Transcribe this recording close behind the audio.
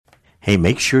Hey,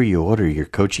 make sure you order your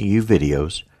Coaching You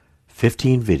videos,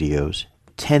 15 videos,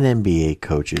 10 NBA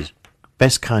coaches,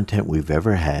 best content we've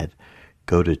ever had.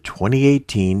 Go to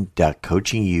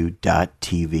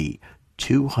 2018.coachingyou.tv,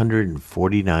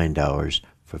 $249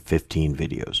 for 15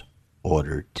 videos.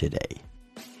 Order today.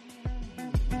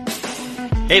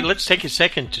 Hey, let's take a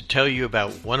second to tell you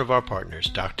about one of our partners,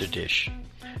 Dr. Dish.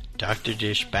 Dr.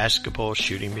 Dish basketball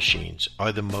shooting machines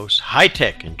are the most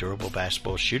high-tech and durable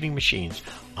basketball shooting machines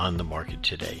on the market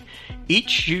today.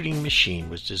 Each shooting machine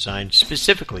was designed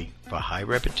specifically for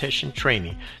high-repetition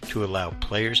training to allow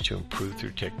players to improve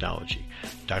through technology.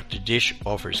 Dr. Dish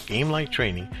offers game-like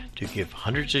training to give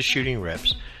hundreds of shooting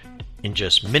reps in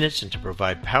just minutes and to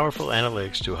provide powerful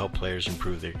analytics to help players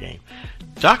improve their game.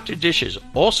 Dr. Dish has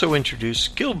also introduced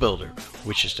Skill Builder,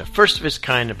 which is the first of its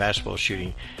kind in basketball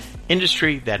shooting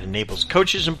industry that enables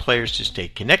coaches and players to stay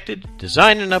connected,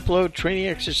 design and upload training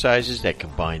exercises that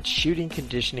combine shooting,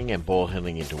 conditioning, and ball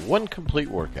handling into one complete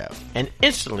workout, and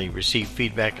instantly receive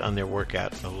feedback on their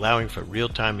workout, allowing for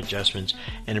real-time adjustments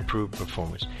and improved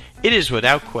performance. It is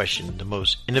without question the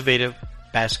most innovative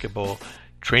basketball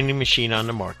training machine on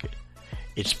the market.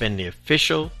 It's been the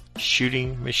official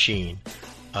shooting machine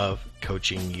of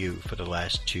Coaching You for the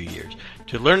last 2 years.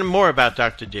 To learn more about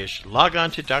Dr. Dish, log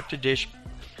on to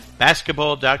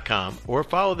drdishbasketball.com or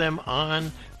follow them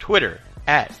on Twitter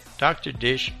at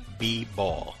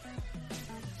drdishbball.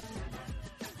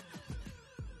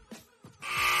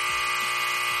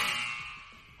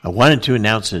 I wanted to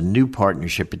announce a new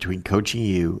partnership between Coaching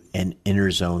You and Inner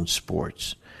Zone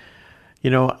Sports.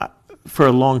 You know, for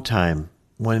a long time,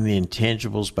 one of the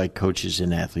intangibles by coaches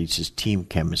and athletes is team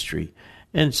chemistry,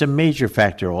 and it's a major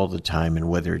factor all the time in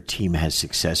whether a team has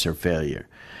success or failure.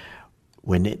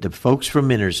 When the folks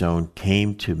from Inner Zone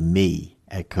came to me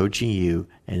at Coaching You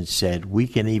and said, we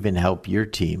can even help your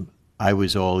team, I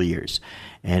was all ears.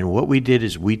 And what we did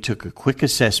is we took a quick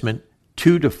assessment,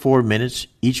 2 to 4 minutes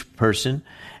each person,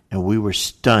 and we were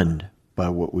stunned by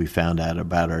what we found out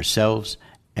about ourselves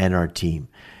and our team.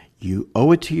 You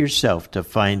owe it to yourself to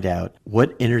find out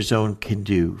what Inner Zone can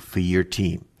do for your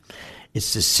team.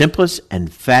 It's the simplest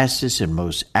and fastest and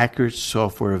most accurate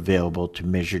software available to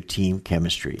measure team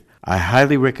chemistry. I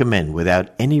highly recommend, without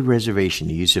any reservation,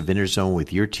 the use of Inner Zone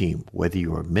with your team, whether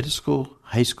you're a middle school,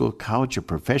 high school, college, or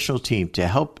professional team, to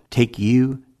help take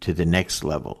you to the next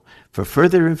level. For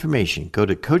further information, go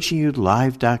to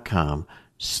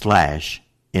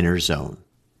coachingyoulive.com/InnerZone.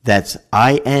 That's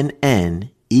INNERZONE.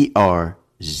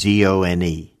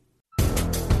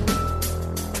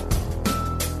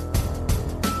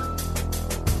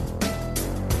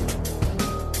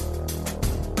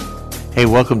 Hey,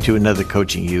 welcome to another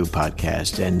Coaching You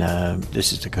podcast, and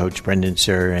this is the coach, Brendan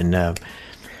Sir, and a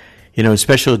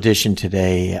special edition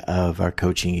today of our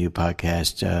Coaching You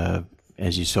podcast.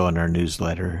 As you saw in our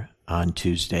newsletter on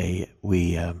Tuesday,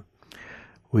 we are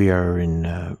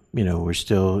in, we're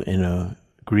still in a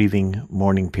grieving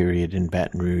mourning period in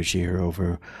Baton Rouge here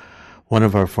over one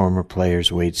of our former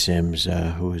players, Wade Sims,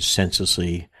 who was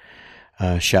senselessly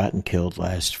shot and killed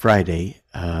last Friday.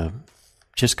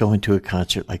 Just going to a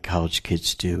concert like college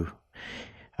kids do.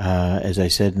 As I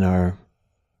said in our,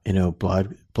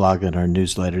 blog on our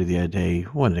newsletter the other day,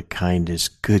 one of the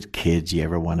kindest, good kids you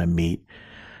ever want to meet.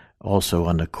 Also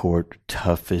on the court,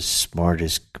 toughest,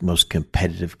 smartest, most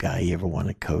competitive guy you ever want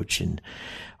to coach. And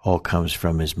all comes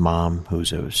from his mom,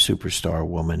 who's a superstar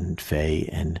woman, Faye,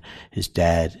 and his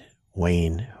dad,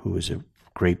 Wayne, who was a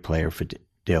great player for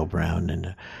Dale Brown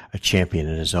and a champion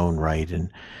in his own right. And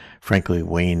frankly,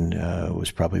 Wayne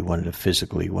was probably one of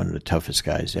the toughest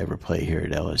guys to ever play here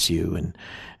at LSU, and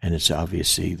it's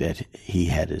obviously that he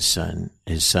had his son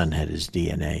had his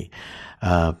DNA.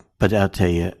 But I'll tell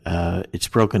you, it's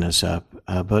broken us up.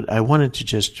 But I wanted to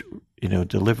just,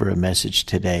 deliver a message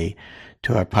today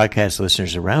to our podcast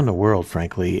listeners around the world,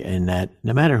 frankly, in that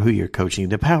no matter who you're coaching,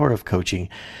 the power of coaching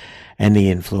and the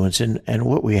influence and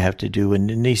what we have to do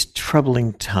in these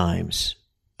troubling times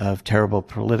of terrible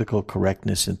political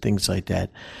correctness and things like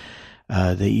that,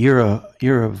 that you're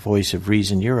a voice of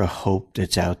reason, you're a hope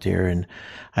that's out there. And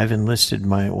I've enlisted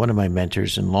one of my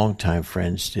mentors and longtime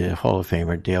friends, the Hall of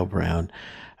Famer Dale Brown,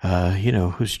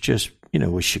 who's just,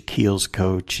 was Shaquille's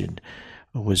coach and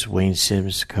was Wayne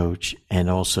Sims' coach, and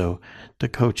also the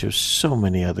coach of so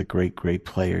many other great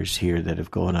players here that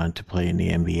have gone on to play in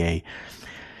the NBA.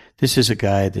 This is a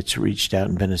guy that's reached out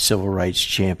and been a civil rights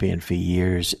champion for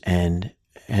years and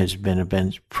has been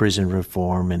about prison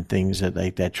reform and things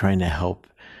like that, trying to help.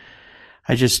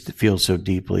 I just feel so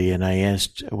deeply, and I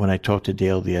asked, when I talked to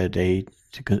Dale the other day,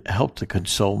 to help to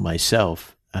console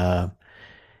myself. I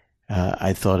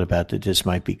thought about that this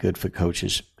might be good for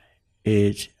coaches.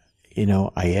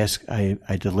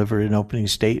 I deliver an opening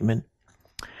statement,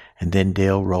 and then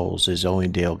Dale rolls as only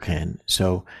Dale can.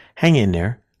 So hang in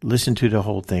there. Listen to the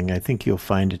whole thing. I think you'll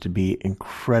find it to be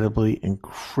incredibly,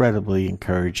 incredibly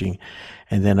encouraging.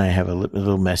 And then I have a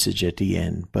little message at the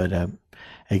end. But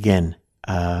again,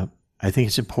 I think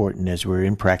it's important as we're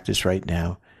in practice right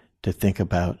now to think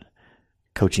about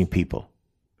coaching people.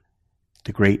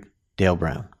 The great Dale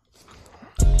Brown.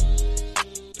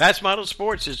 Fast Model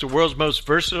Sports is the world's most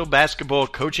versatile basketball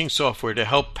coaching software to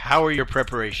help power your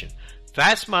preparation.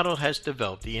 Fast Model has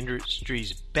developed the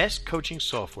industry's best coaching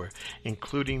software,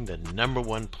 including the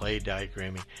 #1 play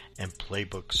diagramming and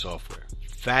playbook software,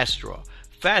 FastDraw.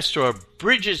 FastDraw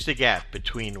bridges the gap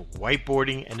between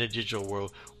whiteboarding and the digital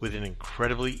world with an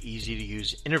incredibly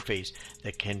easy-to-use interface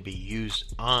that can be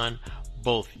used on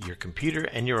both your computer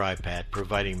and your iPad,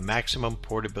 providing maximum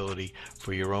portability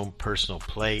for your own personal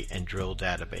play and drill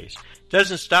database.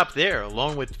 Doesn't stop there.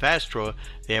 Along with FastDraw,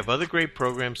 they have other great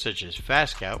programs such as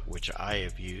FastScout, which I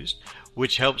have used,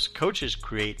 which helps coaches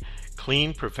create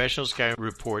clean professional scouting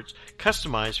reports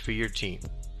customized for your team.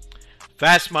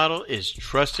 Fast Model is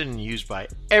trusted and used by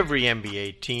every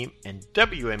NBA team and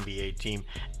WNBA team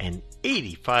and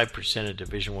 85% of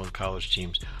Division I college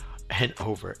teams and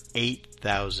over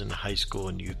 8,000 high school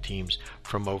and youth teams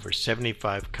from over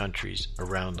 75 countries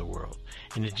around the world.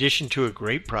 In addition to a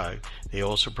great product, they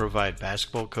also provide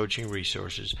basketball coaching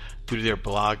resources through their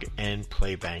blog and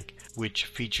Playbank, which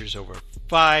features over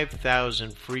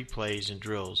 5,000 free plays and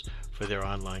drills for their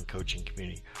online coaching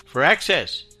community. For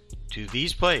access to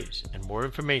these plays and more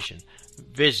information,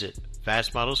 visit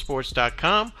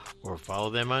fastmodelsports.com or follow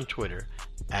them on Twitter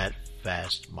at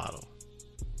FastModel.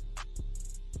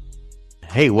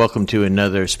 Hey, welcome to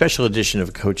another special edition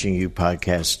of Coaching You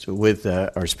podcast with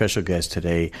our special guest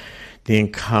today, the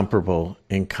incomparable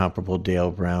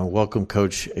Dale Brown. Welcome,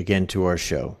 Coach, again to our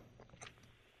show.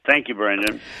 Thank you,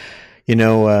 Brendan. You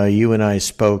know, you and I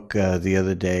spoke the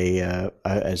other day.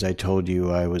 As I told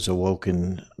you, I was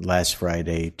awoken last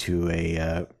Friday to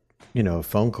a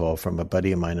phone call from a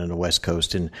buddy of mine on the West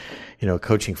Coast and, a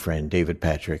coaching friend, David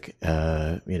Patrick,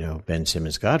 Ben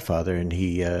Simmons' godfather. And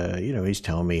he, he's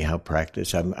telling me how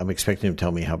practice, I'm expecting him to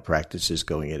tell me how practice is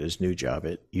going at his new job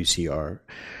at UCR.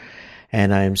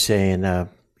 And I'm saying,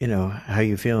 how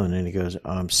you feeling? And he goes,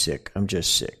 I'm sick. I'm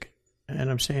just sick. And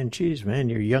I'm saying, geez, man,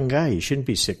 you're a young guy. You shouldn't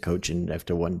be sick coaching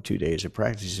after 1-2 days of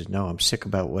practice. He says, no, I'm sick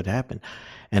about what happened.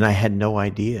 And I had no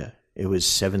idea. It was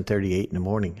 7:38 in the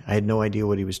morning. I had no idea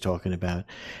what he was talking about.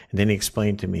 And then he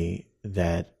explained to me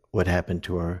that what happened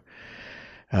to our,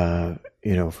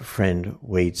 friend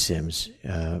Wade Sims,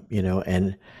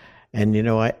 in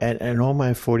all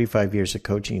my 45 years of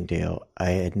coaching, Dale, I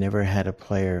had never had a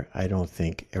player, I don't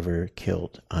think, ever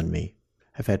killed on me.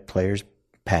 I've had players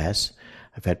pass.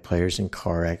 I've had players in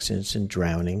car accidents and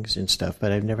drownings and stuff,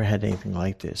 but I've never had anything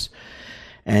like this.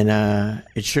 And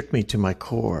it shook me to my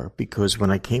core because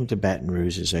when I came to Baton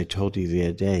Rouge, as I told you the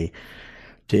other day,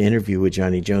 to interview with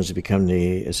Johnny Jones to become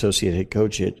the associate head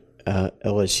coach at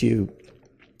LSU,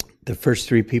 the first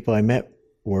three people I met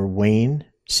were Wayne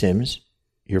Sims,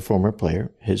 your former player,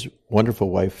 his wonderful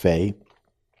wife, Faye,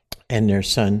 and their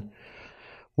son,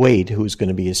 Wade, who was going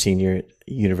to be a senior at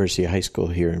University High School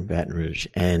here in Baton Rouge.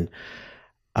 And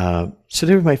so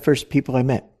they were my first people I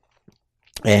met.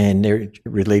 And they're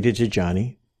related to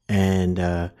Johnny, and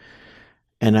I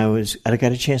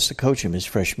got a chance to coach him his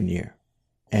freshman year.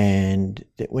 And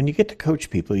when you get to coach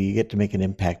people, you get to make an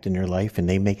impact in their life, and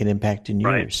they make an impact in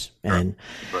yours. Right.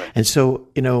 And so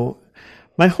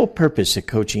my whole purpose at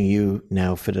Coaching You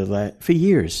now for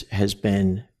years has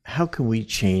been, how can we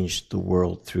change the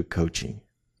world through coaching?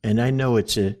 And I know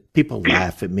people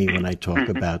laugh at me when I talk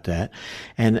about that.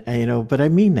 And, but I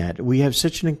mean that. We have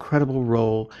such an incredible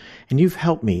role. And you've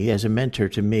helped me as a mentor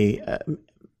to me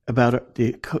about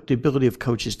the ability of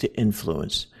coaches to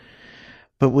influence.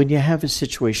 But when you have a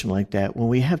situation like that, when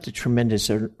we have the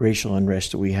tremendous racial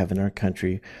unrest that we have in our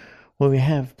country, when we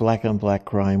have black on black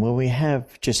crime, when we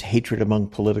have just hatred among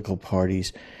political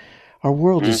parties, our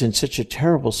world is in such a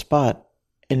terrible spot.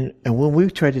 And when we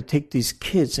try to take these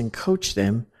kids and coach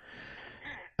them,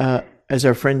 as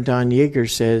our friend Don Yeager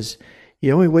says,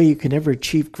 the only way you can ever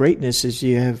achieve greatness is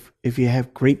if you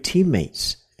have great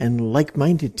teammates and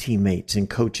like-minded teammates and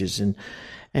coaches.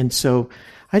 And so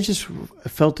I just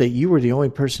felt that you were the only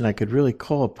person I could really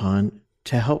call upon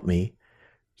to help me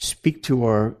speak to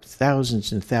our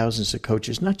thousands and thousands of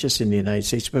coaches, not just in the United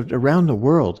States, but around the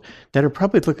world, that are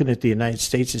probably looking at the United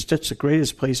States as just the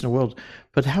greatest place in the world.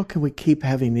 But how can we keep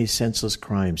having these senseless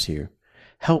crimes here?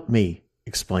 Help me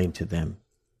explain to them.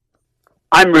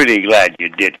 I'm really glad you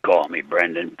did call me,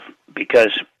 Brendan,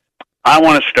 because I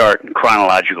want to start in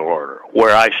chronological order,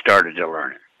 where I started to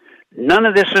learn it. None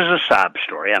of this is a sob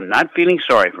story. I'm not feeling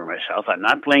sorry for myself. I'm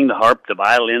not playing the harp, the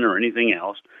violin, or anything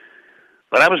else.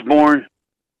 But I was born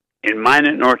in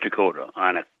Minot, North Dakota,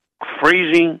 on a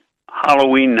freezing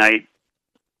Halloween night,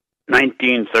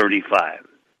 1935.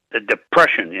 The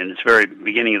Depression in its very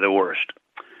beginning of the worst.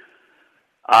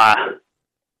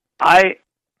 I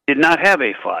did not have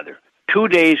a father. 2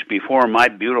 days before my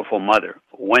beautiful mother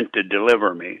went to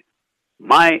deliver me,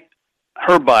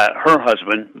 her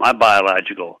husband, my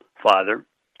biological father,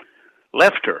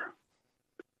 left her.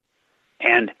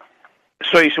 And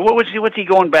so he said, what's he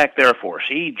going back there for?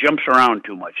 See, he jumps around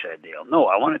too much, said Dale. No,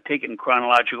 I want to take it in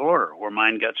chronological order, where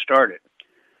mine got started.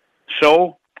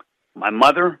 So, my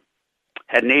mother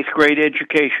had an 8th grade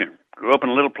education, grew up in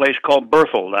a little place called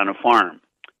Berthold on a farm.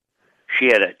 She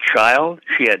had a child,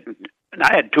 and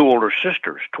I had 2 older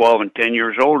sisters, 12 and 10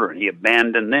 years older, and he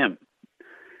abandoned them.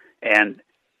 And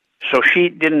so she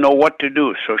didn't know what to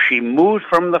do. So she moved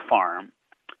from the farm,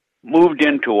 moved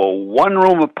into a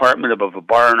 1-room apartment above a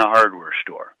bar and a hardware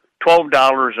store,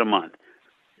 $12 a month.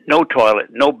 No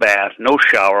toilet, no bath, no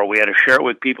shower. We had to share it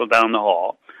with people down the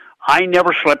hall. I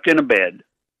never slept in a bed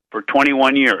for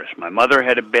 21 years. My mother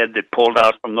had a bed that pulled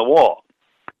out from the wall.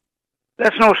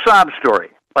 That's no sob story.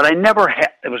 But I never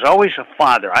had, there was always a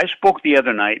father. I spoke the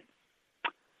other night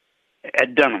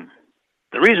at Dunham.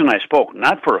 The reason I spoke,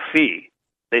 not for a fee,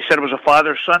 they said it was a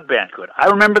father-son banquet. I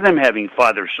remember them having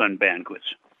father-son banquets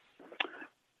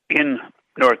in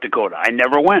North Dakota. I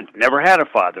never went, never had a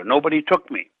father. Nobody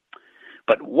took me.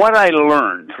 But what I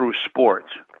learned through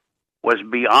sports was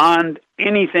beyond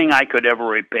anything I could ever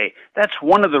repay. That's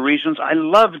one of the reasons I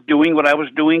loved doing what I was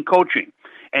doing, coaching.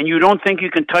 And you don't think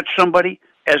you can touch somebody?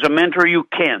 As a mentor, you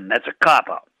can. That's a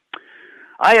cop-out.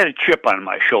 I had a chip on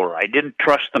my shoulder. I didn't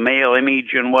trust the male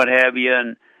image and what have you.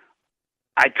 And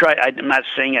I'm not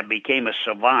saying I became a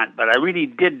savant, but I really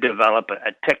did develop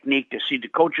a technique to see, do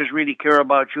coaches really care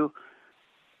about you?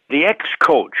 The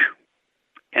ex-coach,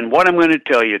 and what I'm going to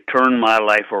tell you, turned my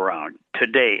life around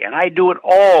today. And I do it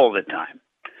all the time.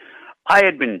 I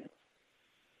had been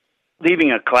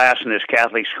leaving a class in this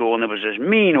Catholic school, and there was this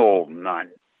mean old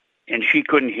nun. And she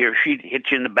couldn't hear. She'd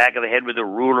hit you in the back of the head with a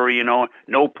ruler,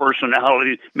 no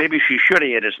personality. Maybe she should have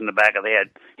hit us in the back of the head,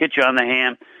 hit you on the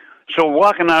hand. So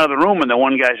walking out of the room, and the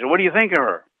one guy said, "What do you think of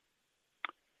her?"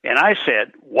 And I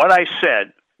said, what I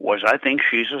said was, "I think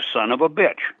she's a son of a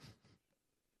bitch."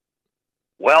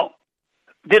 Well,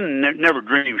 never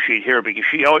dreamed she'd hear, because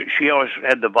she always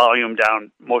had the volume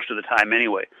down most of the time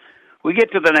anyway. We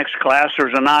get to the next class,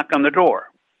 there's a knock on the door.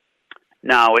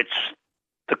 Now, it's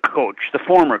the coach, the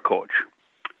former coach.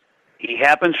 He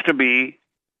happens to be,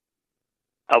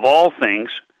 of all things,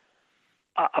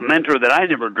 a mentor that I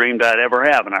never dreamed I'd ever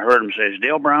have. And I heard him say, "Is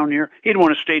Dale Brown here?" He'd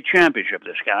won a state championship,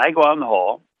 this guy. I go out in the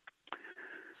hall,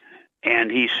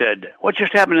 and he said, "What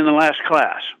just happened in the last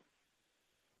class?"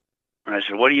 And I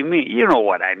said, "What do you mean?" "You know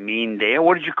what I mean, Dale.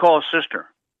 What did you call sister?"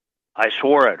 "I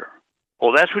swore at her."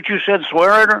 "Oh, that's what you said,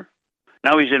 swear at her?"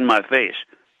 Now he's in my face.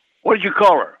 "What did you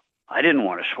call her?" I didn't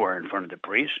want to swear in front of the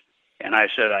priest. And I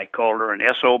said, "I called her an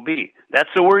SOB.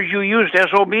 "That's the word you used,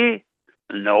 SOB?"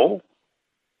 "No."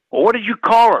 "Well, what did you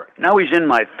call her?" Now he's in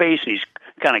my face, and he's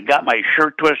kind of got my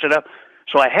shirt twisted up.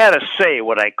 So I had to say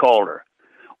what I called her.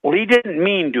 Well, he didn't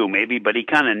mean to, maybe, but he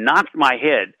kind of knocked my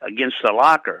head against the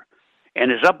locker. And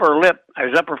his upper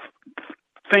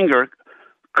finger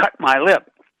cut my lip.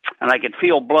 And I could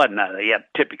feel blood. Now, yeah,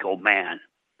 typical man.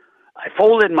 I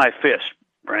folded my fist,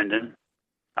 Brendan.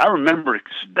 I remember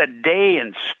the day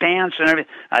and stance and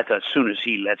everything. I thought, as soon as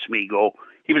he lets me go,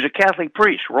 he was a Catholic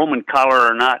priest, Roman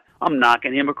collar or not, I'm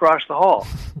knocking him across the hall.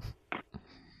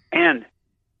 And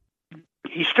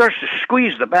he starts to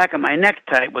squeeze the back of my neck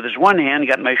tight with his one hand. He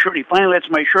got my shirt. He finally lets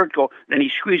my shirt go. Then he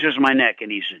squeezes my neck, and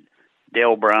he said,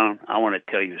 "Dale Brown, I want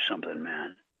to tell you something,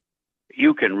 man.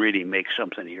 You can really make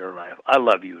something of your life. I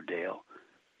love you, Dale."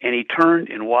 And he turned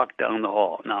and walked down the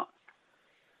hall. Now,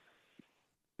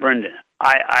 Brendan,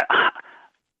 I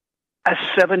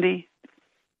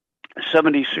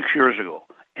 76 years ago,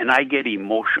 and I get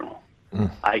emotional.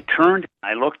 I turned,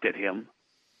 I looked at him,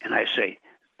 and I say,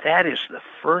 that is the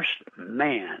first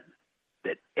man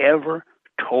that ever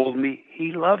told me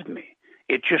he loved me.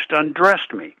 It just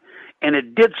undressed me, and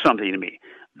it did something to me.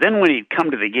 Then when he'd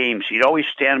come to the games, he'd always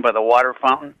stand by the water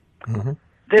fountain. Mm-hmm.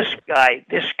 This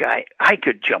guy, I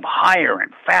could jump higher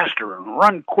and faster and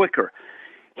run quicker.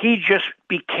 He just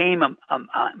became a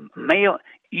male.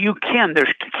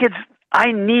 There's kids,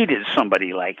 I needed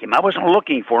somebody like him. I wasn't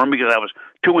looking for him because I was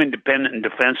too independent and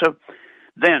defensive.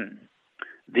 Then,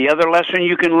 the other lesson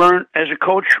you can learn as a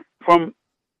coach from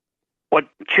what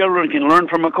children can learn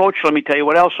from a coach, let me tell you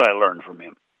what else I learned from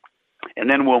him. And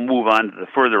then we'll move on to the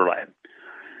further life.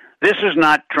 This is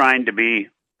not trying to be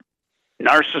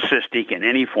narcissistic in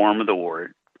any form of the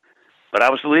word, but I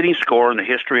was the leading scorer in the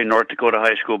history of North Dakota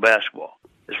high school basketball.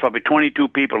 There's probably 22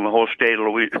 people in the whole state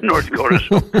of North Dakota,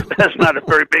 so that's not a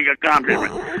very big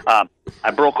accomplishment.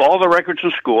 I broke all the records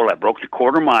in school. I broke the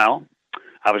quarter mile.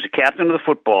 I was the captain of the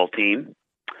football team.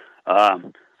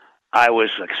 I was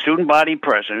a student body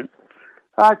president.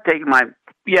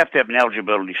 You have to have an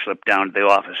eligibility slip down to the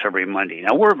office every Monday.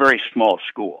 Now, we're a very small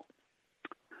school.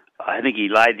 I think he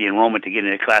lied the enrollment to get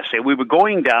into Class A. We were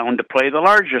going down to play the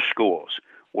largest schools,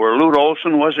 where Lute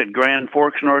Olson was at Grand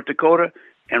Forks, North Dakota,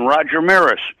 and Roger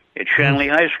Maris at Shanley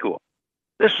High School.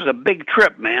 This is a big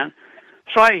trip, man.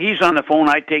 So he's on the phone.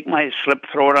 I take my slip,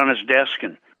 throw it on his desk,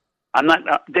 and I'm not,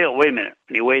 Dale, wait a minute.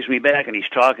 And he waves me back, and he's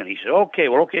talking. He said, okay,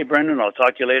 Brendan, I'll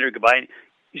talk to you later. Goodbye.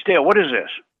 He said, Dale, what is this?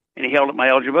 And he held up my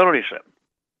eligibility slip.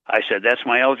 I said, that's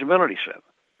my eligibility slip.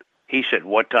 He said,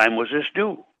 what time was this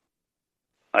due?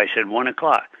 I said, 1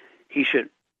 o'clock. He said,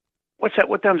 what's that?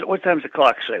 What time's the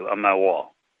clock say on my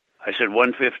wall? I said,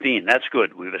 1:15. That's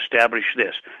good. We've established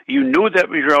this. You knew that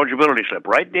was your eligibility slip,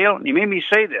 right, Dale? You made me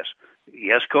say this.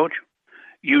 Yes, Coach.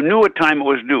 You knew what time it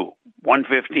was due,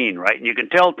 1:15, right? And you can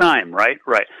tell time, right?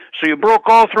 Right. So you broke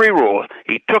all three rules.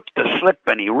 He took the slip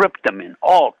and he ripped them in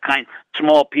all kinds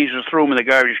small pieces, threw them in the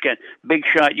garbage can. Big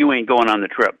shot, you ain't going on the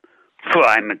trip.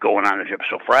 I'm going on the trip.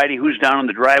 So Friday, who's down in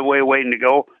the driveway waiting to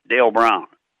go? Dale Brown.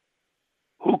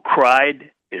 Who cried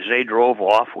as they drove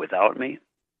off without me?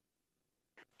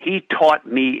 He taught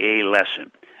me a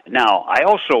lesson. Now, I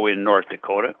also in North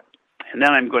Dakota, and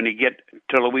then I'm going to get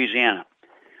to Louisiana.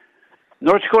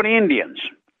 North Dakota Indians,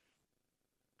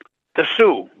 the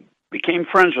Sioux, became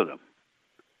friends with them.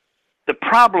 The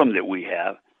problem that we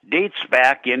have dates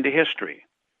back into history.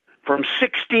 From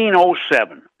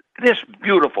 1607, this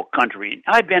beautiful country,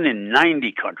 I've been in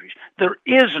 90 countries. There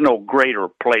is no greater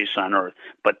place on earth,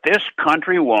 but this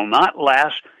country will not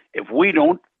last if we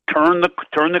don't turn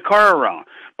the car around.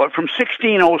 But from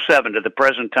 1607 to the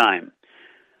present time,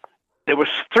 there was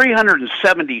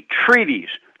 370 treaties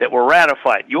that were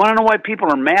ratified. You want to know why people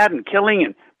are mad and killing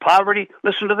and poverty?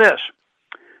 Listen to this.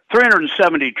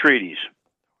 370 treaties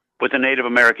with the Native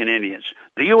American Indians.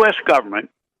 The U.S. government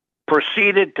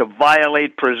proceeded to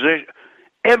violate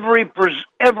every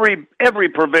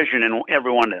provision in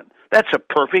every one of them. That's a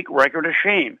perfect record of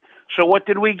shame. So what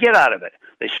did we get out of it?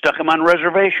 They stuck them on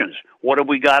reservations. What have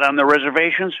we got on the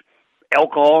reservations?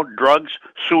 Alcohol, drugs,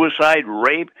 suicide,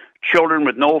 rape, children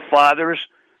with no fathers,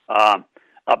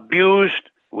 abused.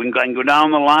 We can go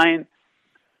down the line.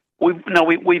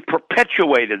 We've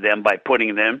perpetuated them by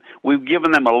putting them. We've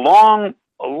given them a long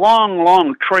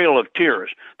trail of tears.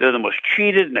 They're the most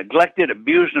cheated, neglected,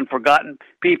 abused, and forgotten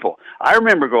people. I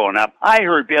remember growing up, I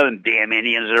heard the other damn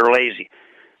Indians that are lazy.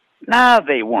 No,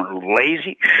 they weren't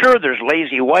lazy. Sure, there's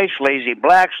lazy whites, lazy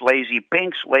blacks, lazy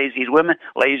pinks, lazy women,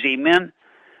 lazy men.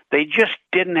 They just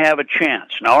didn't have a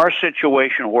chance. Now, our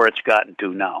situation, where it's gotten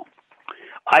to now,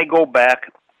 I go back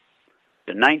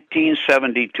to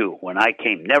 1972 when I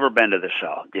came, never been to the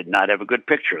South, did not have a good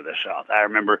picture of the South. I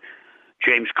remember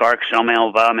James Clark, Selma,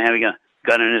 Alabama, having a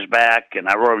gun in his back, and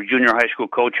I wrote a junior high school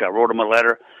coach. I wrote him a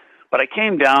letter. But I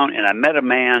came down, and I met a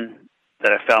man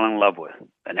that I fell in love with,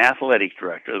 an athletic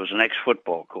director. There was an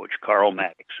ex-football coach, Carl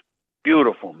Maddox.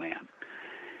 Beautiful man.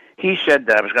 He said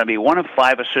that I was going to be one of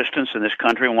 5 assistants in this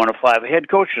country and one of 5 head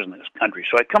coaches in this country.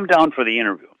 So I come down for the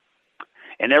interview.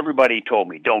 And everybody told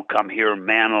me, don't come here,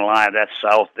 man alive, that's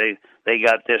South. They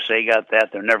got this, they got that.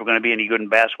 They're never going to be any good in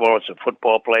basketball. It's a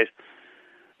football place.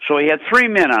 So he had 3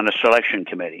 men on the selection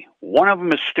committee. One of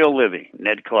them is still living,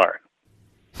 Ned Clark.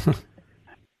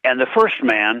 And the first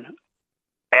man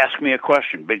asked me a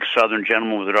question, big Southern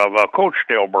gentleman with Coach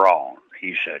Dale Brown.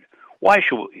 He said,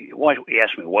 he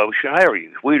asked me, why we should hire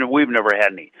you? We've never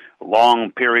had any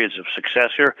long periods of success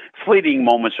here, fleeting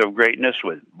moments of greatness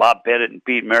with Bob Pettit and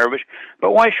Pete Maravich,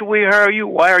 but why should we hire you?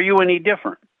 Why are you any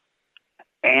different?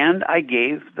 And I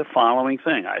gave the following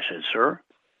thing. I said, sir,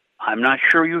 I'm not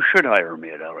sure you should hire me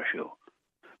at LSU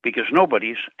because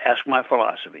nobody's asked my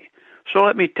philosophy. So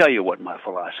let me tell you what my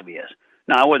philosophy is.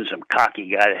 Now, I wasn't some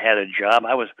cocky guy that had a job.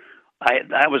 I was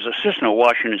assistant at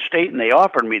Washington State, and they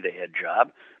offered me the head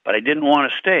job, but I didn't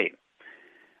want to stay.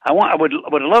 I would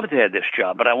have loved to have this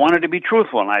job, but I wanted to be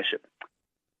truthful, and I said,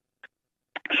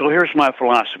 so here's my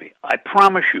philosophy. I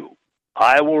promise you,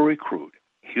 I will recruit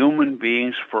human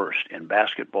beings first and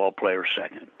basketball players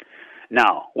second.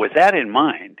 Now, with that in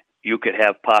mind, you could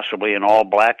have possibly an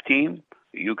all-black team,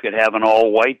 you could have an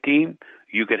all-white team,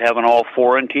 you could have an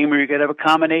all-foreign team, or you could have a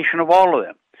combination of all of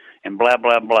them, and blah,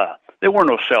 blah, blah. There were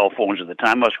no cell phones at the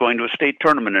time. I was going to a state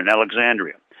tournament in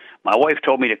Alexandria. My wife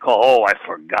told me to call. Oh, I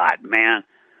forgot, man.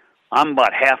 I'm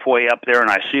about halfway up there, and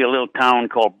I see a little town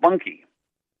called Bunkie.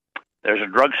 There's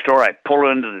a drugstore. I pull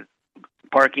into the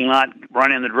parking lot,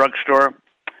 run in the drugstore.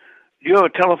 Do you have a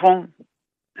telephone?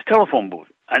 A telephone booth.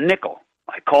 A nickel.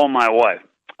 I called my wife.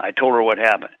 I told her what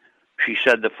happened. She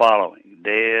said the following: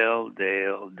 Dale,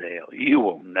 you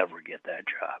will never get that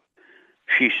job.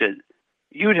 She said,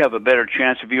 you'd have a better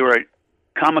chance if you were a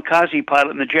kamikaze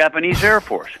pilot in the Japanese Air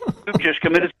Force. You've just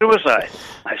committed suicide.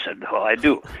 I said, well, I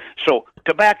do. So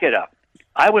to back it up,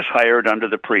 I was hired under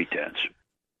the pretense,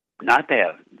 not to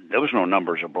have, there was no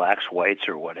numbers of blacks, whites,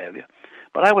 or what have you,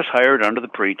 but I was hired under the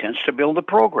pretense to build a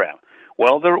program.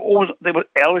 Well,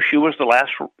 LSU was the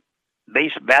last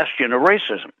bastion of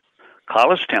racism.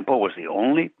 Collis Temple was the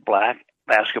only black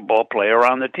basketball player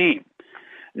on the team.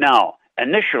 Now,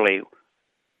 initially,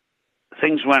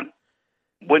 things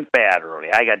went bad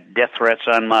early. I got death threats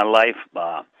on my life.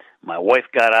 My wife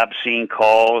got obscene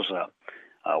calls.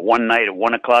 One night at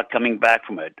 1 o'clock, coming back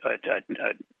from a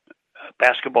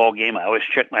basketball game, I always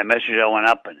check my message. I went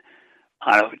up and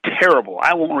terrible.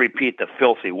 I won't repeat the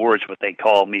filthy words what they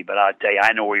called me, but I'll tell you,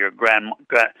 I know where your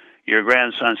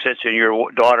grandson sits and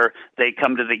your daughter. They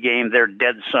come to the game. They're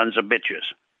dead sons of bitches.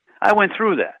 I went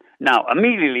through that. Now,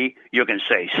 immediately you can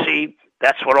say, see,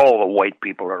 that's what all the white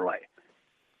people are like.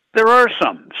 There are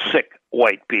some sick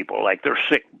white people, like they're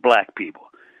sick black people.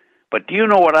 But do you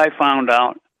know what I found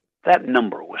out? That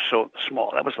number was so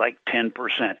small. That was like 10%.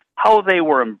 How they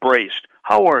were embraced,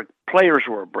 how our players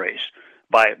were embraced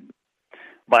by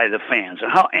the fans,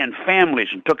 and families,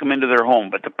 and took them into their home.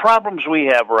 But the problems we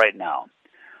have right now,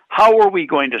 how are we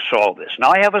going to solve this?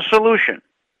 Now, I have a solution.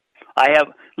 I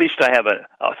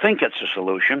think it's a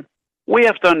solution. We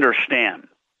have to understand.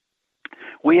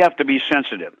 We have to be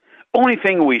sensitive. Only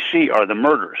thing we see are the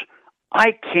murders.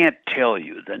 I can't tell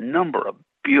you the number of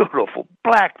beautiful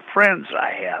black friends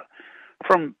I have,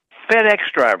 from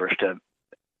FedEx drivers to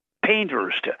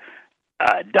painters to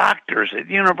doctors at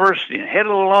university and head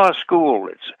of the law school.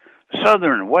 It's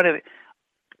Southern, whatever.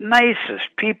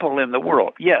 Nicest people in the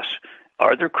world. Yes.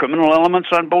 Are there criminal elements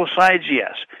on both sides?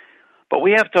 Yes. But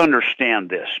we have to understand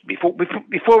this.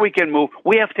 Before we can move,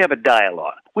 we have to have a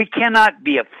dialogue. We cannot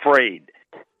be afraid.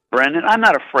 Brendan, I'm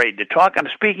not afraid to talk. I'm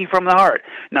speaking from the heart.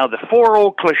 Now, the four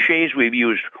old cliches we've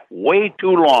used way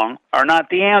too long are not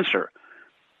the answer.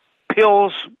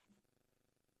 Pills,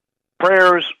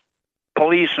 prayers,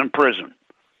 police, and prison.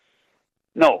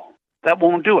 No, that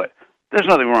won't do it. There's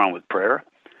nothing wrong with prayer.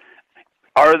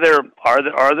 Are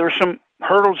there some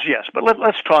hurdles? Yes, but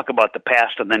let's talk about the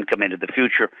past and then come into the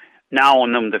future. Now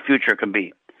and then the future can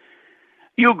be.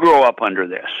 You grow up under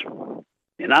this,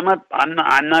 and I'm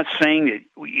not saying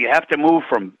that you have to move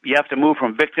from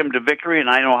victim to victory, and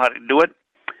I know how to do it.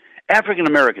 African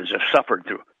Americans have suffered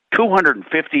through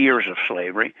 250 years of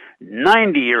slavery,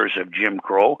 90 years of Jim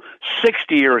Crow,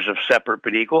 60 years of separate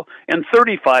but equal, and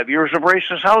 35 years of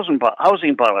racist housing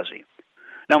policy.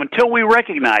 Now, until we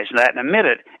recognize that and admit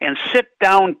it and sit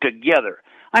down together,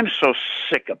 I'm so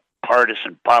sick of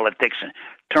partisan politics and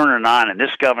turning on, and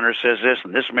this governor says this,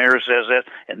 and this mayor says this,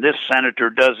 and this senator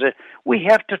does it. We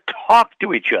have to talk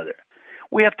to each other.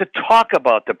 We have to talk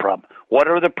about the problem. What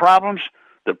are the problems?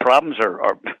 The problems are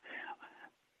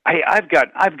I've got.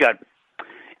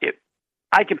 If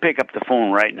I can pick up the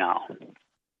phone right now,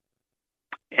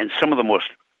 and some of the most,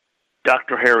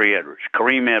 Dr. Harry Edwards,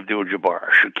 Kareem Abdul-Jabbar,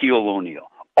 Shaquille O'Neal,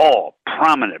 all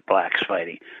prominent blacks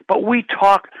fighting. But we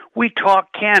talk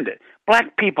candid.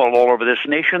 Black people all over this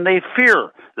nation, they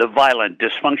fear the violent,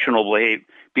 dysfunctional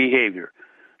behavior.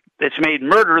 It's made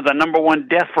murder the number one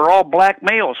death for all black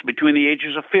males between the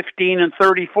ages of 15 and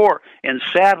 34. And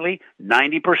sadly,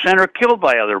 90% are killed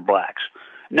by other blacks.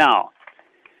 Now,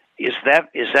 is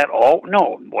that all?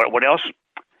 No. What else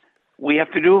we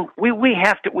have to do? We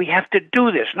have to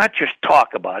do this, not just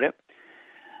talk about it.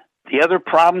 The other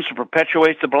problems that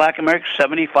perpetuate the black American,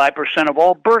 75% of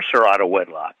all births are out of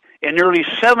wedlock. And nearly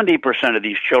 70% of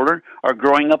these children are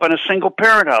growing up in a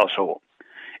single-parent household.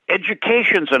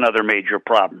 Education's another major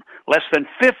problem. Less than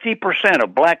 50%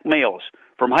 of black males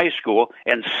from high school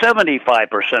and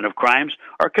 75% of crimes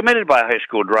are committed by high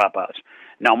school dropouts.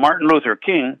 Now, Martin Luther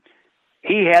King,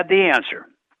 he had the answer.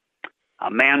 A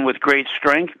man with great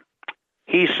strength,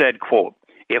 he said, quote,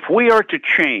 "If we are to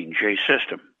change a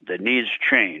system that needs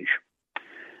change,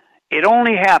 it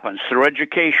only happens through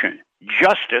education,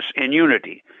 justice, and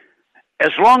unity.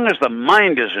 As long as the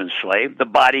mind is enslaved, the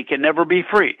body can never be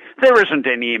free. There isn't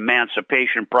any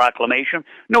Emancipation Proclamation,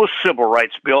 no civil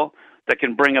rights bill that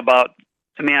can bring about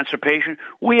emancipation.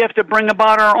 We have to bring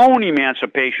about our own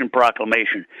Emancipation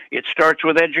Proclamation. It starts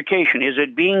with education. Is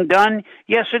it being done?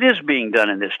 Yes, it is being done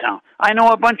in this town. I know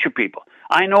a bunch of people.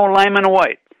 I know Lyman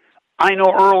White. I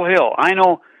know Earl Hill. I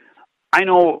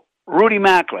know Rudy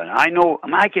Macklin.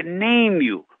 I can name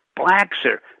you. Blacks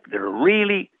they're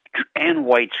really, and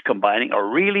whites combining, are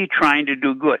really trying to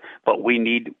do good. But we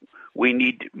need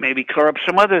to maybe clear up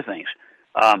some other things.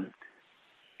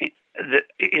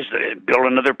 Build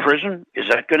another prison? Is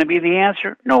that going to be the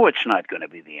answer? No, it's not going to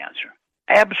be the answer.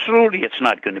 Absolutely, it's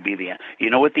not going to be the answer. You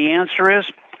know what the answer is?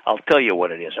 I'll tell you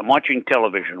what it is. I'm watching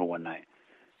television one night.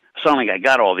 I sound like I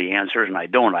got all the answers, and I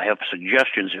don't. I have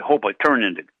suggestions. I hope I turn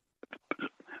into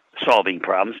solving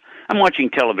problems. I'm watching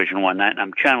television one night, and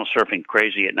I'm channel surfing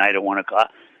crazy at night at 1 o'clock.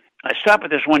 I stop at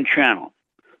this one channel.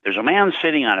 There's a man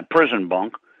sitting on a prison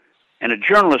bunk and a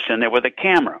journalist in there with a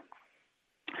camera.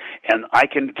 And I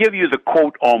can give you the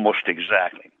quote almost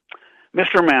exactly.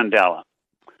 Mr. Mandela,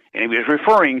 and he was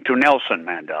referring to Nelson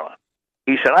Mandela.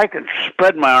 He said, I can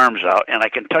spread my arms out and I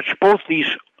can touch both these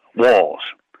walls.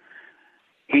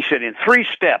 He said, in 3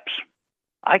 steps,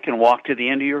 I can walk to the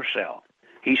end of your cell.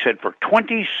 He said, for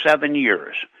 27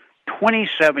 years,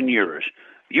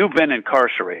 you've been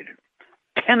incarcerated.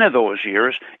 10 of those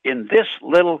years in this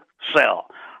little cell.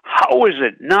 How is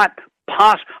it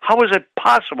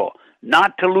possible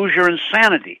not to lose your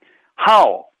insanity?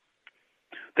 How?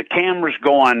 The cameras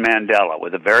go on Mandela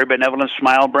with a very benevolent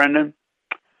smile, Brendan.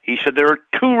 He said, there are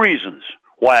 2 reasons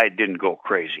why I didn't go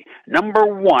crazy. Number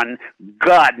 1,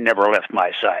 God never left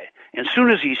my side. And as soon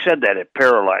as he said that, it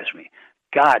paralyzed me.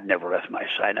 God never left my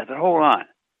side. And I thought, hold on.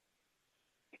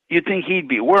 You'd think he'd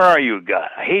be, where are you, God?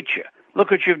 I hate you.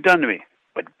 Look what you've done to me.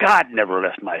 But God never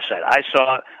left my side. I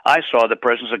saw the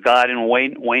presence of God in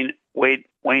Wayne's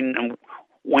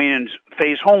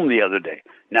face home the other day.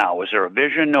 Now, was there a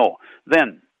vision? No.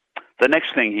 Then, the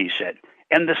next thing he said,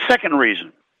 and the second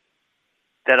reason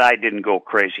that I didn't go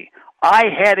crazy, I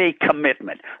had a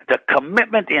commitment, the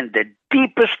commitment in the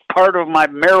deepest part of my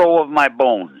marrow of my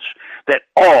bones, that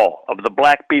all of the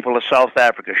black people of South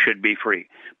Africa should be free.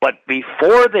 But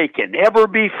before they can ever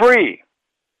be free,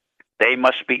 they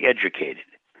must be educated.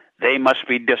 They must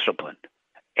be disciplined.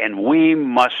 And we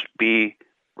must be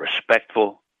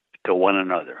respectful to one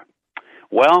another.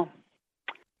 Well,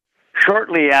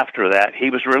 shortly after that,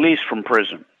 he was released from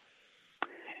prison.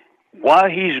 While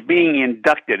he's being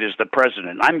inducted as the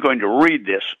president, I'm going to read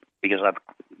this because I've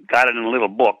got it in a little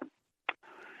book.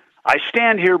 I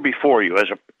stand here before you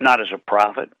not as a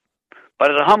prophet,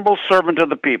 but as a humble servant of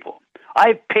the people.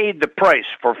 I've paid the price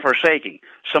for forsaking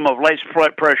some of life's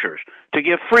pressures to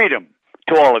give freedom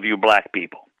to all of you black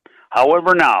people.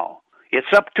 However, now,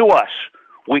 it's up to us.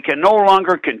 We can no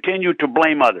longer continue to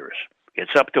blame others.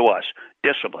 It's up to us.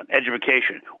 Discipline,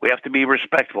 education. We have to be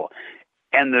respectful.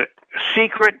 And the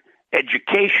secret,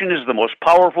 education is the most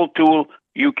powerful tool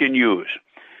you can use.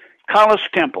 Collis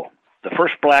Temple, the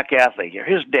first black athlete here,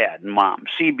 his dad and mom,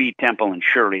 C.B. Temple and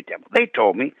Shirley Temple, they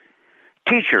told me,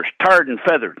 teachers tarred and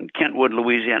feathered in Kentwood,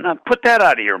 Louisiana. Now, put that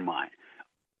out of your mind.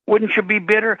 Wouldn't you be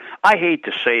bitter? I hate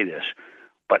to say this,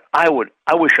 but I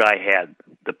wish I had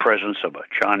the presence of a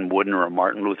John Wooden or a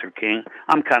Martin Luther King.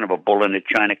 I'm kind of a bull in the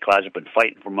china closet, been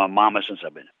fighting for my mama since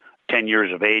I've been 10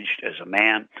 years of age as a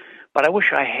man. But I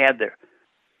wish I had their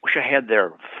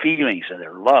feelings and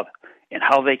their love and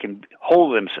how they can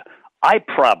hold themselves. I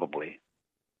probably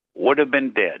would have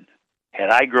been dead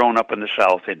had I grown up in the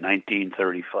South in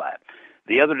 1935.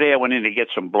 The other day I went in to get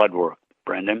some blood work,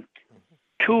 Brendan.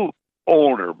 2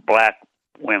 older black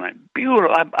women,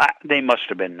 beautiful. They must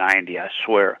have been 90, I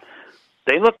swear.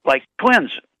 They looked like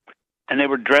twins, and they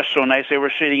were dressed so nice. They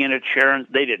were sitting in a chair, and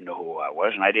they didn't know who I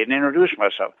was, and I didn't introduce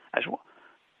myself. I said, well,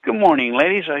 good morning,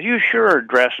 ladies. I said, you sure are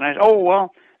dressed nice. Oh,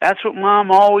 well, that's what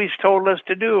Mom always told us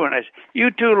to do. And I said,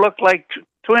 you 2 look like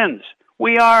twins.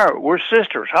 We are. We're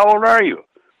sisters. How old are you?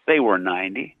 They were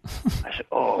 90. I said,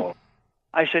 oh.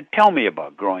 I said, tell me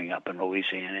about growing up in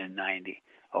Louisiana in 90.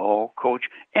 Oh, Coach.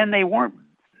 And they weren't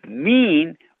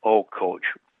mean. Oh, Coach.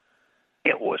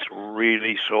 It was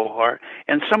really so hard.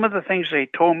 And some of the things they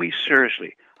told me,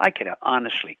 seriously, I could have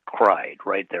honestly cried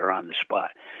right there on the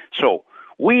spot. So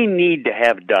we need to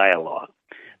have dialogue.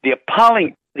 The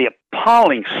appalling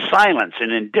silence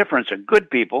and indifference of good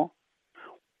people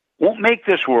won't make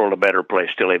this world a better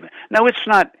place to live in. Now, it's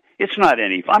not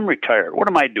any. I'm retired. What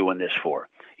am I doing this for?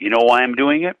 You know why I'm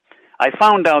doing it? I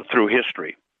found out through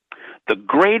history the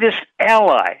greatest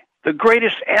ally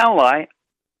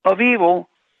of evil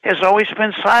has always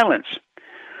been silence.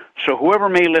 So whoever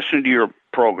may listen to your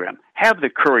program, have the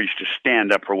courage to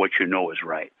stand up for what you know is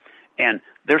right. And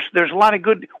there's a lot of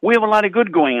good. We have a lot of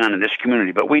good going on in this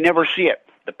community, but we never see it.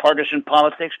 The partisan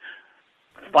politics.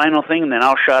 Final thing, and then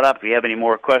I'll shut up if you have any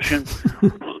more questions.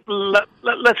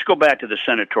 Let's go back to the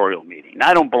senatorial meeting.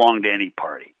 I don't belong to any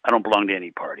party.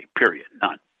 Period.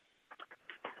 None.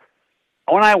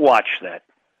 When I watched that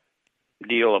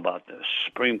deal about the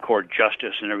Supreme Court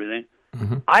justice and everything,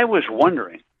 I was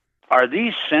wondering, are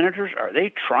these senators, are they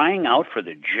trying out for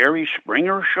the Jerry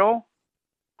Springer show?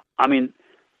 I mean,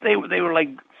 they were like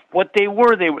what they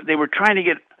were. They were trying to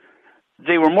get.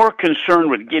 They were more concerned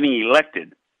with getting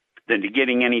elected than to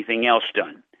getting anything else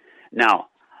done. Now,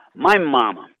 my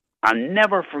mama, I'll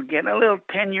never forget, a little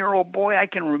 10-year-old boy, I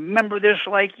can remember this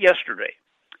like yesterday.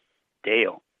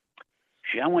 Dale,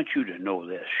 I want you to know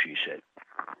this, she said.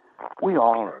 We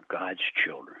all are God's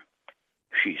children,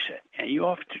 she said, and you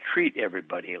have to treat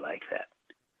everybody like that.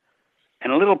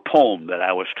 And a little poem that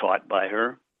I was taught by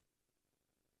her,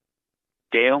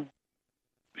 Dale,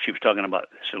 she was talking about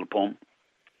this little poem.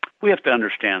 We have to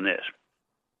understand this.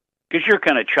 Because you're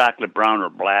kind of chocolate brown or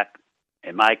black,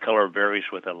 and my color varies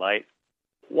with the light.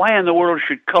 Why in the world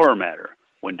should color matter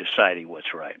when deciding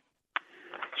what's right?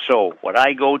 So what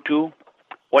I go to,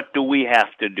 what do we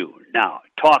have to do? Now,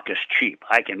 talk is cheap.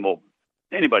 I can mold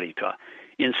anybody talk.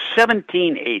 In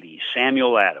 1780,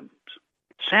 Samuel Adams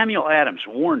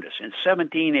warned us in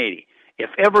 1780,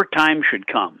 if ever time should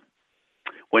come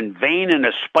when vain and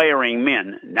aspiring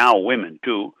men, now women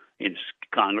too, in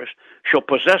Congress, shall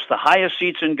possess the highest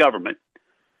seats in government,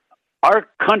 our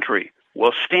country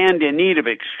will stand in need of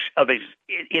its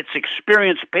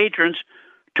experienced patrons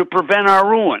to prevent our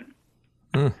ruin.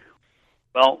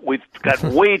 Well, we've got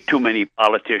way too many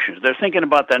politicians. They're thinking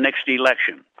about the next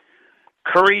election.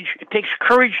 Courage, it takes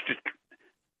courage to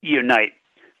unite.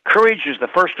 Courage is the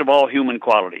first of all human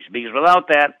qualities, because without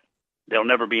that, there'll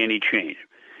never be any change.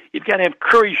 You've got to have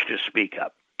courage to speak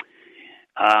up.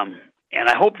 And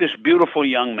I hope this beautiful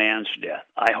young man's death,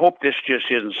 I hope this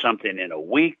just isn't something in a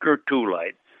week or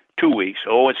 2 weeks.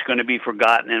 Oh, it's going to be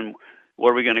forgotten, and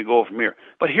where are we going to go from here?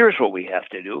 But here's what we have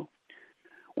to do.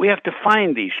 We have to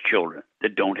find these children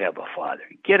that don't have a father,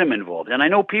 get them involved. And I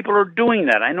know people are doing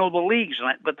that. I know the leagues,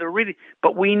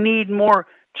 but we need more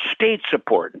state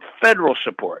support and federal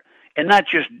support, and not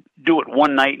just do it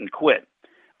one night and quit.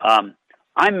 I'm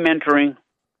mentoring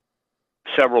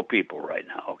several people right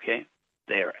now, okay?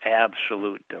 They are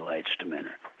absolute delights to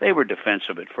mentor. They were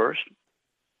defensive at first.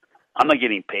 I'm not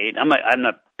getting paid. I'm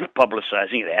not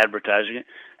publicizing it, advertising it.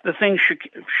 The thing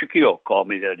Shaquille called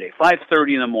me the other day,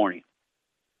 5:30 in the morning.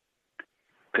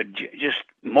 Just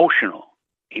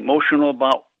emotional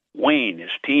about Wayne,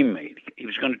 his teammate. He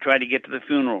was going to try to get to the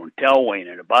funeral and tell Wayne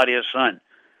and about his son.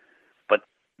 But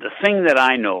the thing that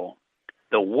I know,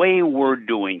 the way we're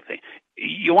doing things,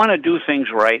 you want to do things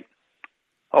right.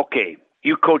 Okay,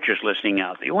 you coaches listening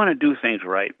out there, you want to do things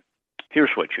right.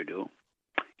 Here's what you do.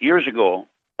 Years ago,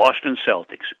 the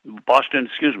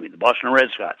Boston Red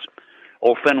Sox,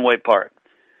 old Fenway Park,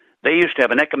 they used to have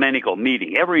an ecumenical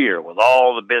meeting every year with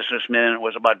all the businessmen. It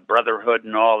was about brotherhood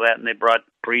and all that, and they brought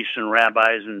priests and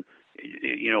rabbis and,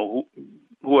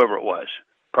 whoever it was,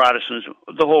 Protestants,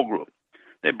 the whole group.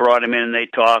 They brought him in and they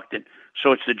talked. And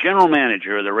so it's the general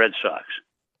manager of the Red Sox.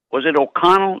 Was it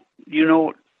O'Connell?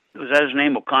 Was that his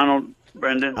name, O'Connell,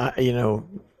 Brendan?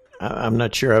 I'm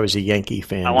not sure. I was a Yankee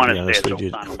fan. I want to say it's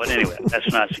O'Connell, but anyway,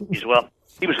 that's not.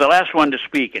 He was the last one to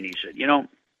speak, and he said,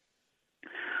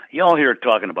 you all hear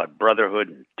talking about brotherhood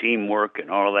and teamwork and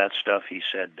all that stuff. He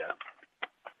said,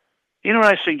 you know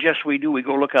what I suggest we do? We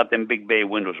go look out them big bay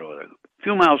windows over there. A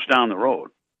few miles down the road,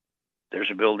 there's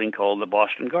a building called the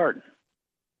Boston Garden.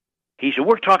 He said,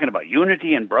 we're talking about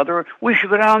unity and brotherhood. We should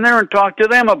go down there and talk to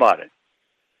them about it.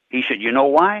 He said, you know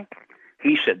why?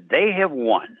 He said, they have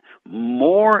won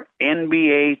more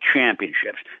NBA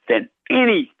championships than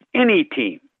any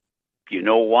team. You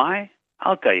know why?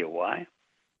 I'll tell you why.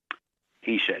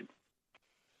 He said,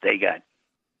 they got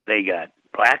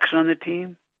blacks on the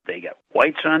team. They got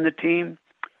whites on the team.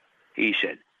 He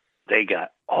said, they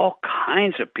got all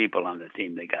kinds of people on the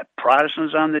team. They got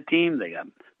Protestants on the team. They got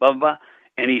blah, blah, blah.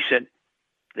 And he said,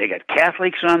 they got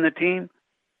Catholics on the team.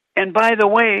 And by the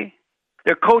way,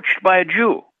 they're coached by a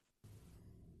Jew.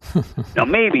 Now,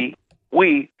 maybe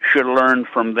we should learn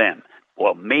from them.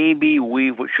 Well, maybe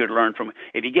we should learn from.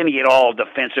 If you're going to get all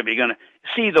defensive, you're going to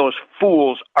see those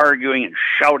fools arguing and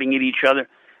shouting at each other.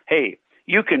 Hey,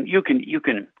 you can.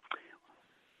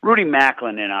 Rudy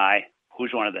Macklin and I,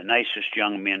 who's one of the nicest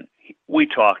young men, we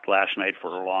talked last night for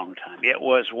a long time. It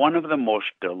was one of the most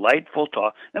delightful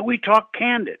talks. And we talked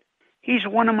candid. He's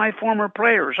one of my former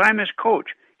players. I'm his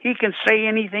coach. He can say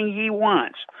anything he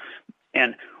wants.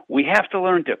 And we have to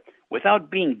learn to,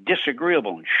 without being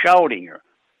disagreeable and shouting. Or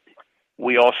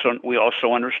we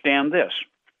also understand this.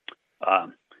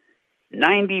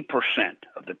 90%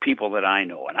 of the people that I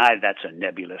know, and that's a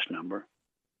nebulous number,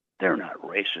 they're not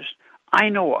racist. I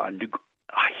know a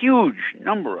huge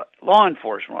number of law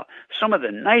enforcement, some of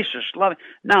the nicest, loving.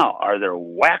 Now, are there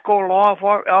wacko law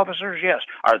officers? Yes.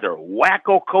 Are there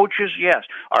wacko coaches? Yes.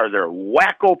 Are there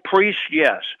wacko priests?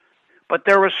 Yes. But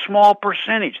they're a small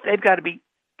percentage. They've got to be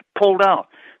pulled out.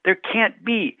 There can't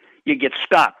be you get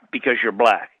stopped because you're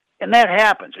black. And that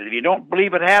happens. And if you don't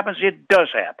believe it happens, it does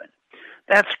happen.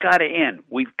 That's got to end.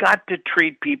 We've got to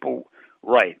treat people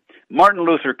right. Martin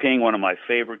Luther King, one of my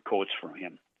favorite quotes from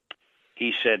him,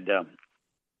 he said,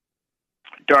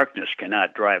 darkness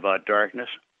cannot drive out darkness.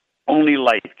 Only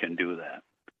light can do that.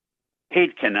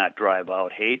 Hate cannot drive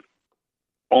out hate.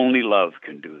 Only love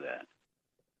can do that.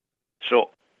 So,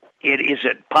 is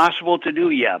it possible to do?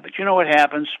 Yeah, but you know what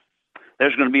happens?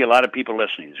 There's going to be a lot of people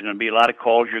listening. There's going to be a lot of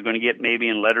calls you're going to get maybe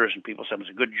in letters, and people say, it's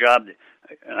a good job,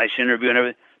 a nice interview and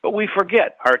everything. But we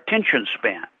forget our attention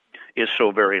span is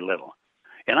so very little.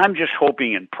 And I'm just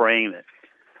hoping and praying that,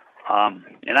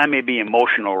 and I may be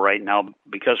emotional right now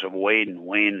because of Wade and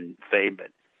Wayne and Faye, but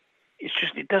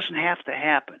it doesn't have to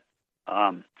happen.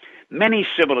 Many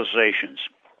civilizations,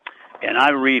 and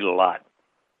I read a lot,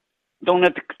 don't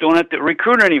have to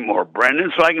recruit anymore,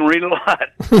 Brendan, so I can read a lot.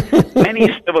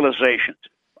 Many civilizations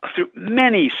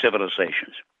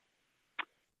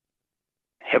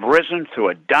have risen to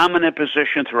a dominant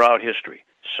position throughout history.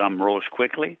 Some rose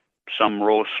quickly, some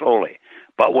rose slowly.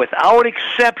 But without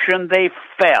exception, they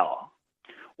fell.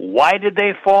 Why did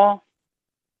they fall?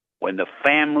 When the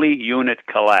family unit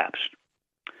collapsed.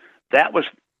 That was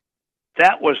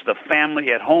the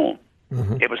family at home.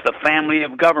 Mm-hmm. It was the family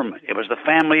of government. It was the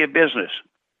family of business.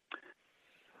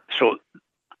 So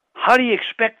how do you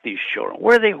expect these children?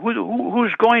 Where are they?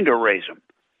 Who's going to raise them?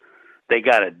 They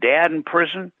got a dad in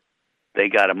prison. They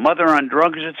got a mother on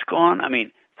drugs that's gone. I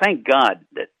mean, thank God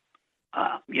that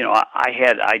I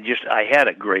had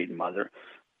a great mother.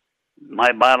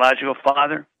 My biological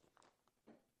father,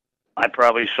 I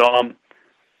probably saw him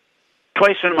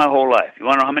twice in my whole life. You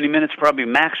want to know how many minutes? Probably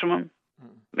maximum,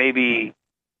 maybe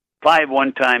 5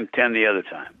 one time, 10 the other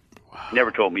time. Wow.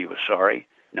 Never told me he was sorry.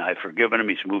 Now I've forgiven him.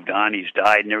 He's moved on. He's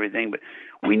died and everything. But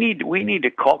we need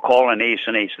to call an ace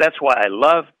an ace. That's why I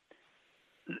love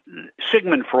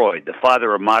Sigmund Freud, the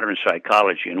father of modern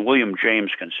psychology, and William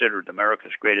James, considered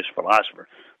America's greatest philosopher.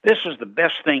 This is the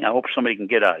best thing I hope somebody can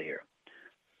get out of here.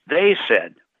 They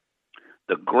said,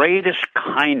 the greatest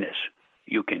kindness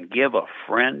you can give a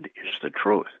friend is the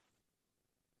truth.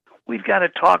 We've got to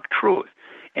talk truth.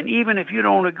 And even if you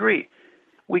don't agree,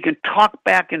 we can talk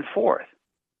back and forth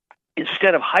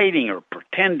instead of hiding or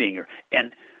pretending.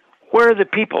 And where are the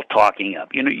people talking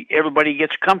up? Everybody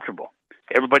gets comfortable.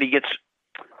 Everybody gets,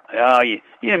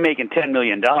 you're making $10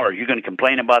 million. You're going to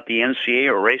complain about the NCA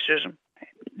or racism?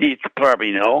 You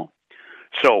probably know.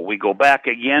 So we go back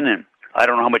again, and I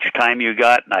don't know how much time you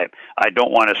got, and I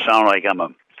don't want to sound like I'm a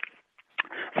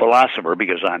philosopher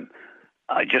because I'm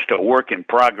just a work in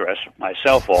progress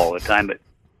myself all the time.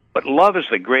 But love is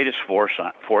the greatest force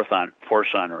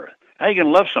on earth. How you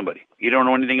can love somebody? You don't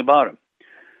know anything about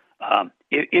him.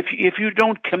 If you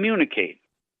don't communicate,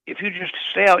 if you just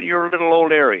stay out in your little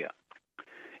old area,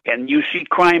 and you see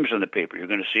crimes in the paper, you're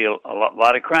going to see a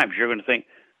lot of crimes. You're going to think,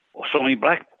 well, so many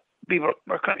black people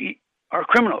are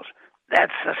criminals.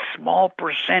 That's a small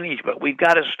percentage, but we've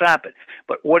got to stop it.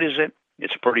 But what is it?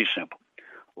 It's pretty simple.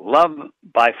 Love,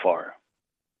 by far,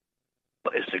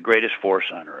 is the greatest force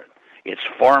on earth. It's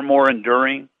far more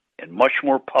enduring and much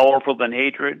more powerful than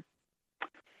hatred.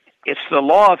 It's the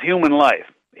law of human life.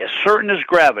 As certain as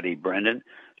gravity, Brendan,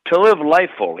 to live life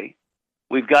fully,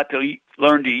 we've got to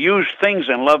learn to use things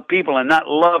and love people and not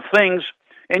love things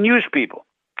and use people.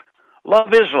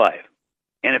 Love is life.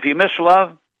 And if you miss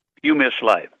love, you miss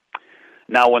life.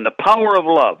 Now, when the power of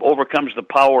love overcomes the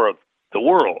power of the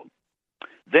world,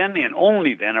 then and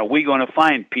only then are we going to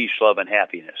find peace, love, and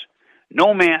happiness.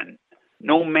 No man,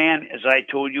 as I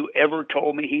told you, ever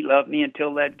told me he loved me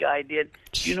until that guy did.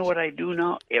 You know what I do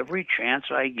now? Every chance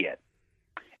I get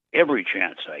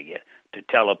to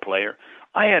tell a player.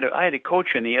 I had a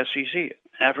coach in the SEC, an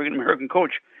African-American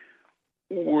coach.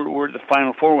 We're at the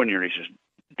Final Four one year. He says,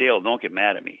 Dale, don't get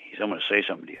mad at me. He said, I'm going to say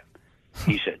something to you.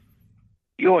 He said,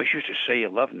 you always used to say you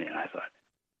loved me. And I thought,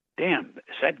 damn,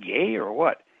 is that gay or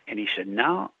what? And he said,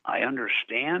 now I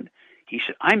understand. He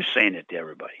said, I'm saying it to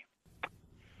everybody.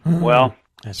 Well,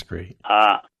 that's great.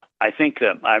 I think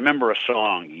that I remember a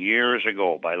song years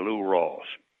ago by Lou Rawls.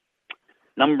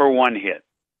 Number one hit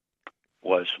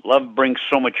was Love Brings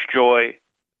So Much Joy,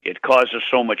 It causes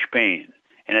so much pain,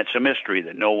 and it's a mystery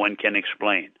that no one can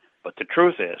explain. But the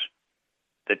truth is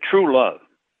that true love,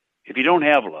 if you don't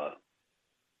have love,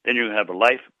 then you have a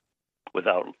life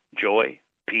without joy,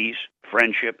 peace,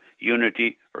 friendship,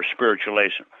 unity, or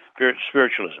spiritualism.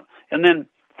 And then,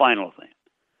 final thing.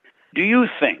 Do you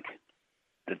think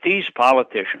that these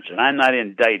politicians, and I'm not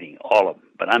indicting all of them,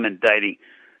 but I'm indicting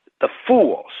the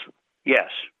fools, yes,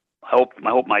 I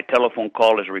hope my telephone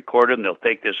call is recorded and they'll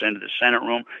take this into the Senate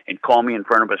room and call me in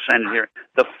front of a Senate hearing.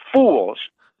 The fools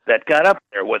that got up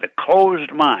there with a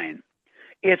closed mind,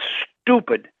 it's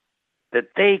stupid that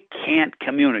they can't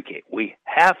communicate. We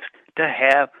have to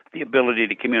have the ability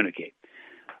to communicate.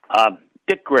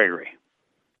 Dick Gregory,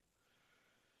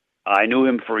 I knew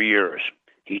him for years.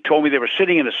 He told me they were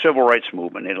sitting in the civil rights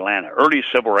movement in Atlanta, early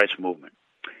civil rights movement.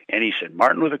 And he said,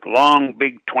 Martin Luther, long,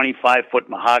 big 25-foot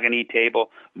mahogany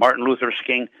table, Martin Luther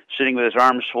King sitting with his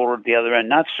arms folded at the other end,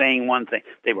 not saying one thing.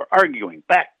 They were arguing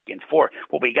back and forth.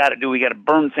 What we got to do, we got to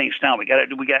burn things down. We got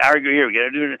to argue here. We got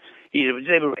to do it.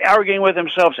 They were arguing with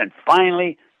themselves. And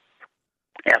finally,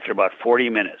 after about 40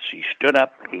 minutes, he stood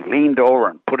up, he leaned over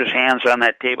and put his hands on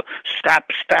that table.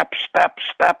 Stop, stop, stop,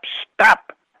 stop,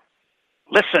 stop.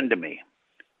 Listen to me.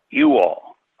 You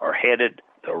all are headed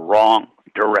the wrong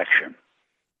direction.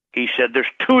 He said, there's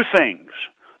two things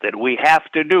that we have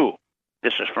to do.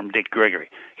 This is from Dick Gregory.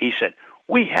 He said,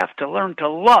 we have to learn to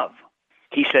love.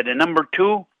 He said, and number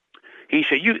two, he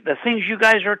said, the things you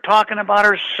guys are talking about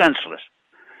are senseless.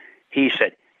 He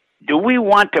said, do we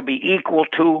want to be equal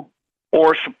to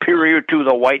or superior to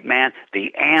the white man?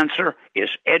 The answer is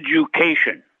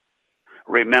education.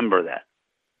 Remember that.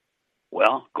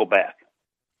 Well, go back.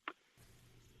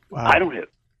 Wow. I don't have.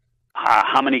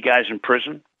 How many guys in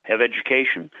prison have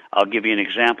education? I'll give you an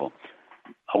example.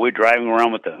 We're driving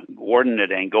around with the warden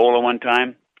at Angola one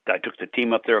time. I took the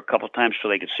team up there a couple times so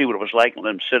they could see what it was like and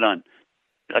let them sit on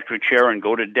electric chair and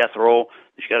go to death row.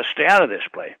 You got to stay out of this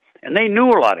place. And they knew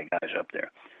a lot of guys up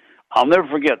there. I'll never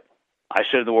forget. I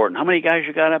said to the warden, how many guys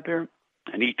you got up here?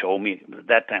 And he told me, at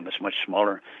that time it's much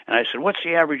smaller. And I said, what's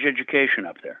the average education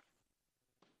up there?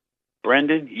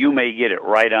 Brendan, you may get it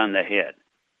right on the head.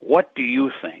 What do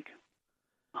you think?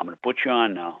 I'm going to put you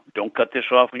on now. Don't cut this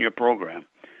off in your program.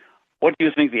 What do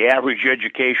you think the average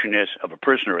education is of a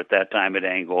prisoner at that time at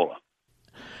Angola?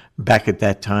 Back at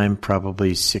that time,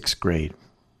 probably 6th grade.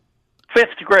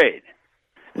 5th grade.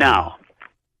 Now,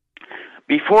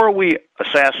 before we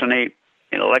assassinate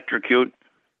and electrocute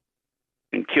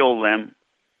and kill them,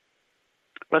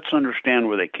 let's understand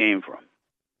where they came from.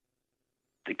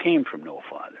 They came from no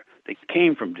father. They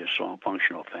came from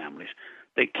dysfunctional families.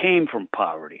 They came from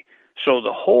poverty. So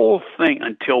the whole thing,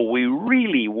 until we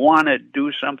really want to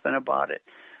do something about it,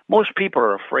 most people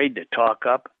are afraid to talk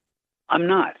up. I'm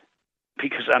not,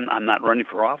 because I'm not running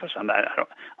for office.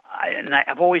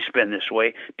 I've always been this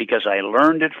way because I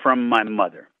learned it from my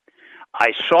mother.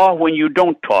 I saw when you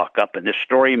don't talk up, and this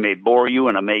story may bore you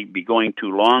and it may be going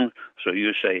too long, so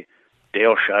you say,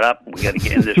 Dale, shut up, we got to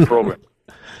get in this program.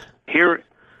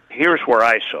 Here's where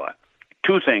I saw it.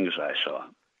 Two things I saw.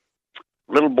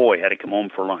 Little boy had to come home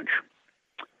for lunch.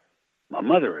 My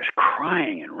mother is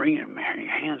crying and wringing her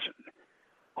hands.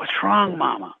 What's wrong,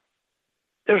 Mama?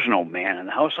 There's no man in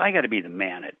the house. I got to be the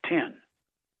man at 10.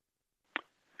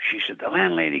 She said, the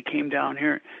landlady came down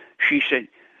here. She said,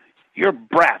 your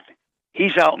brat,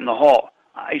 he's out in the hall.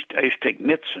 I used to take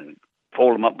mitts and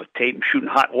fold them up with tape and shooting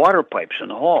hot water pipes in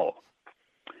the hall.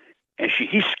 And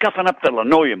he's scuffing up the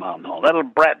linoleum out in the hall. That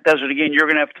little brat does it again. You're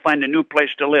going to have to find a new place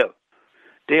to live.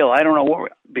 Dale, I don't know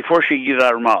what. Before she gets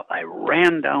out of her mouth, I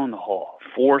ran down the hall,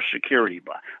 4 security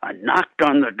blocks. I knocked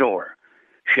on the door.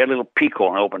 She had a little peephole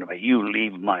and opened it. You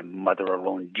leave my mother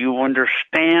alone. Do you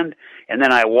understand? And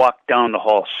then I walked down the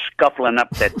hall, scuffling up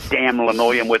that damn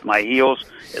linoleum with my heels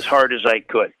as hard as I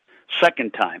could.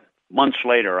 Second time, months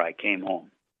later, I came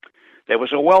home. There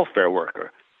was a welfare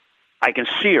worker. I can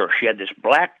see her. She had this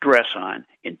black dress on,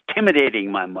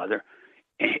 intimidating my mother.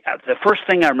 The first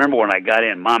thing I remember when I got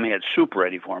in, Mom had soup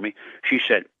ready for me. She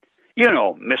said, you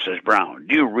know, Mrs. Brown,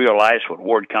 do you realize what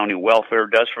Ward County Welfare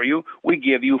does for you? We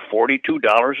give you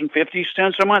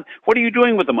 $42.50 a month. What are you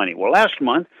doing with the money? Well, last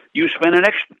month, you spent an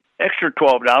extra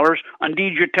 $12 on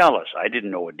Digitalis. I didn't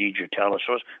know what Digitalis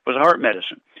was. It was a heart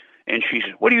medicine. And she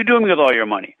said, what are you doing with all your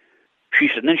money? She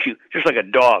said, then she, just like a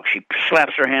dog, she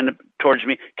slaps her hand towards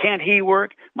me. Can't he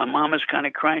work? My mom is kind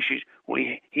of crying. She's, well,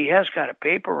 he has got a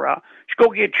paper route. Go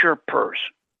get your purse.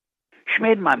 She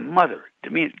made my mother, to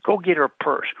me, go get her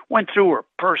purse. Went through her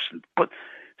purse and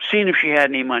seen if she had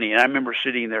any money. And I remember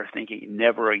sitting there thinking,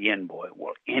 never again, boy,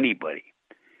 will anybody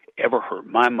ever hurt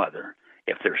my mother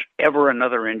if there's ever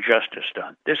another injustice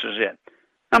done. This is it.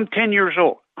 I'm 10 years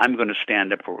old. I'm going to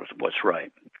stand up for what's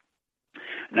right.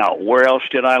 Now, where else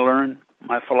did I learn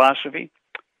my philosophy?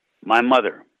 My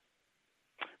mother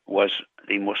was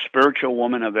the most spiritual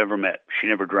woman I've ever met. She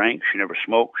never drank. She never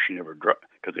smoked. She never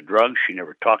took a drug. She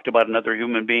never talked about another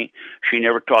human being. She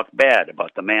never talked bad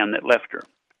about the man that left her.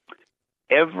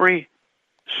 Every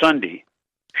Sunday,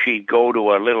 she'd go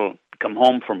to come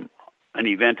home from an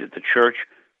event at the church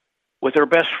with her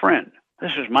best friend.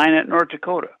 This is Minot, North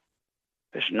Dakota.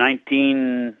 This is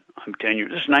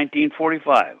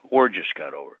 1945. War just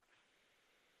got over.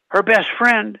 Her best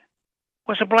friend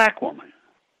was a black woman.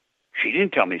 She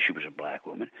didn't tell me she was a black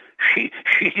woman. She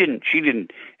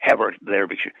didn't have her there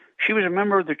because she was a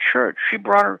member of the church. She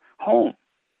brought her home.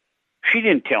 She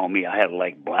didn't tell me I had to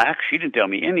like black. She didn't tell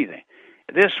me anything.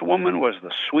 This woman was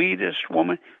the sweetest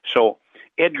woman. So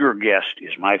Edgar Guest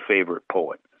is my favorite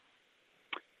poet.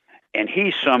 And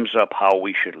he sums up how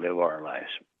we should live our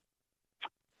lives.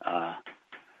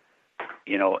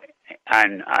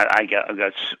 And I got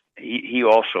he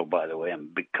also, by the way, I'm a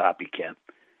big copycat.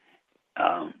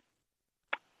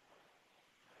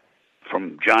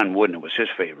 From John Wooden, it was his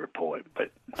favorite poet,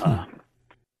 but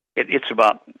it's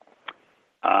about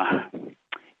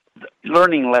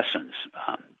learning lessons.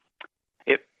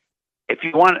 If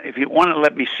you want to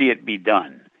let me see it be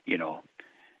done,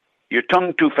 your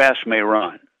tongue too fast may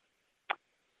run,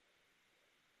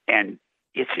 and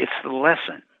it's the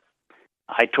lesson.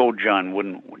 I told John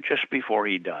Wooden just before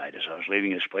he died, as I was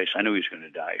leaving his place, I knew he was going to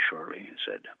die shortly, and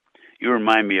said, "You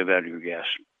remind me of Edgar Guest.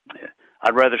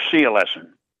 I'd rather see a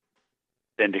lesson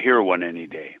than to hear one any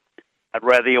day. I'd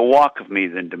rather you walk with me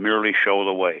than to merely show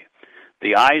the way.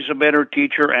 The eye's a better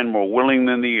teacher and more willing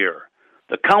than the ear.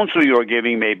 The counsel you're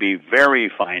giving may be very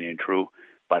fine and true,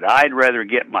 but I'd rather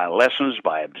get my lessons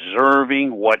by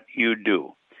observing what you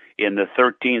do." In the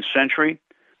 13th century,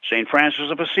 St.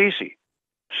 Francis of Assisi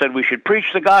said we should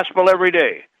preach the gospel every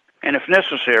day, and if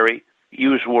necessary,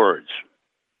 use words.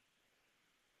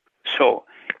 So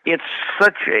it's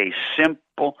such a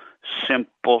simple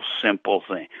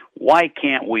thing. Why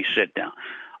can't we sit down?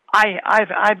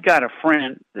 I've got a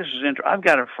friend. This is interesting. I've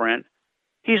got a friend.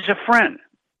 He's a friend.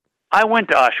 I went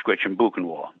to Auschwitz and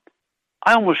Buchenwald.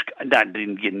 I almost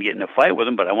didn't get in a fight with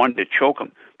him, but I wanted to choke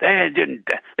him. They didn't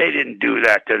do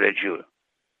that to the Jew.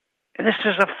 And this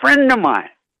is a friend of mine.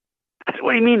 I said,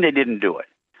 "What do you mean they didn't do it?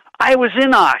 I was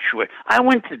in Auschwitz. I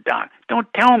went to Doc.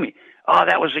 Don't tell me. Oh,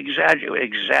 that was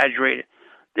exaggerated.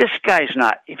 This guy's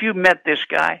not. If you met this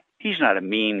guy, he's not a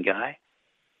mean guy,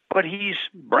 but he's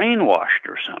brainwashed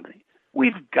or something.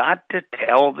 We've got to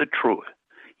tell the truth.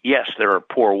 Yes, there are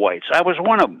poor whites. I was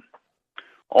one of them.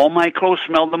 All my clothes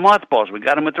smelled the mothballs. We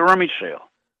got them at the rummage sale.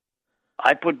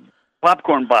 I put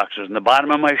popcorn boxes in the bottom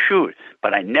of my shoes,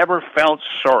 but I never felt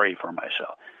sorry for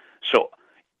myself. So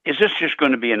is this just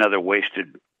going to be another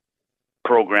wasted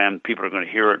program? People are going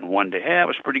to hear it in one day. Hey, that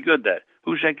was pretty good.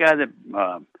 Who's that guy that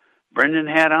Brendan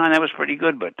had on? That was pretty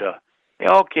good, but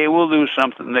yeah, okay, we'll do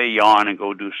something. They yawn and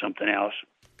go do something else.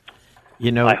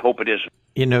 I hope it isn't.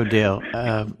 Dale,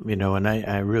 and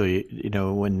I really,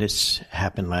 when this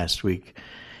happened last week,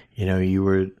 you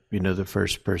were, the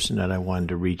first person that I wanted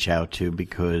to reach out to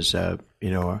because,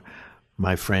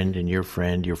 my friend and your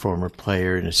former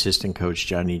player and assistant coach,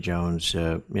 Johnny Jones,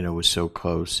 was so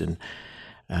close. And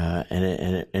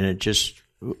it just,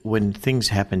 when things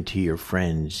happen to your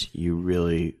friends, you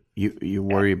really, you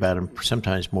worry about them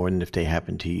sometimes more than if they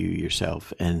happen to you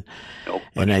yourself. And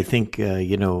I think,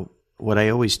 what I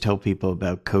always tell people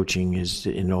about coaching is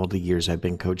in all the years I've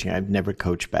been coaching, I've never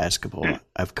coached basketball.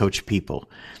 I've coached people.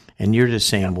 And you're the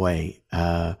same way.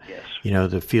 Yes.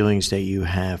 The feelings that you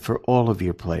have for all of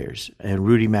your players. And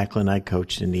Rudy Macklin, I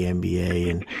coached in the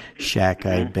NBA, and Shaq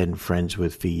I've been friends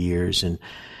with for years. And,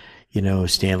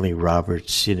 Stanley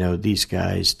Roberts, these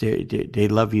guys, they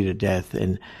love you to death.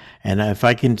 And if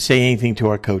I can say anything to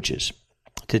our coaches,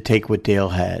 to take what Dale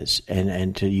has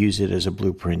and to use it as a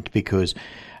blueprint, because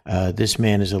this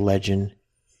man is a legend,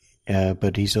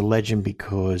 but he's a legend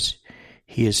because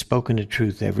he has spoken the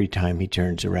truth every time he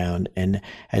turns around. And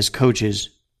as coaches,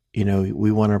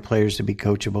 we want our players to be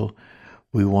coachable.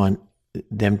 We want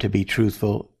them to be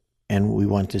truthful, and we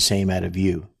want the same out of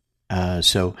you.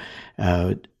 So,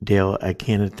 Dale, I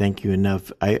can't thank you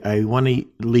enough. I want to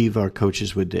leave our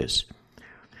coaches with this.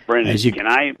 Brendan, can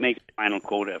I make a final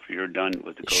quote after you're done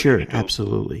with the coaches? Sure,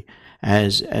 absolutely.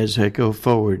 As I go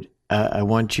forward, I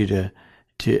want you to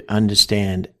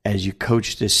understand, as you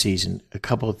coach this season, a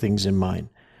couple of things in mind.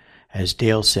 As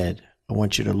Dale said, I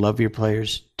want you to love your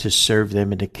players, to serve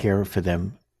them, and to care for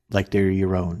them like they're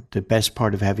your own. The best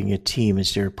part of having a team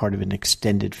is they're part of an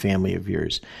extended family of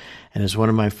yours. And as one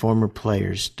of my former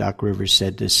players, Doc Rivers,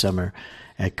 said this summer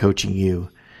at Coaching You,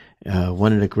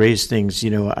 one of the greatest things,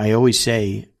 I always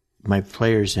say my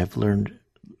players have learned,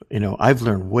 I've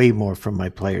learned way more from my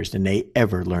players than they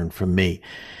ever learned from me.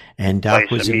 And Doc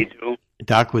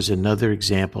was another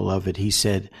example of it. He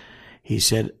said,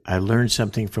 I learned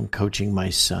something from coaching my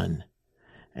son.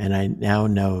 And I now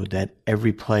know that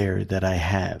every player that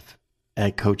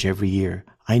I coach every year,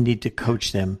 I need to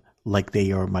coach them like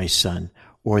they are my son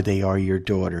or they are your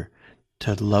daughter,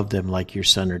 to love them like your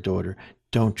son or daughter.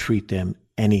 Don't treat them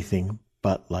anything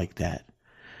but like that.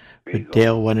 But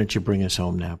Dale, why don't you bring us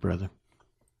home now, brother?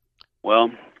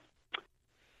 Well,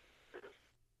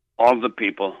 all the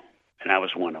people, and I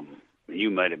was one of them. You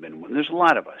might have been one. There's a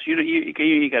lot of us. You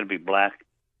got to be black.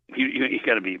 You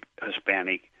got to be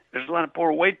Hispanic. There's a lot of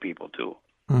poor white people too.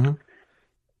 Mm-hmm.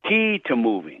 Key to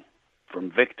moving from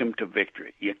victim to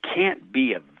victory. You can't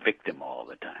be a victim all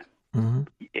the time. Mm-hmm.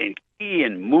 And key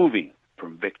in moving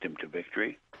from victim to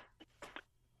victory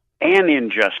and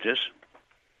injustice,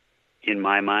 in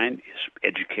my mind, is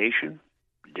education,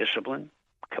 discipline,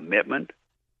 commitment,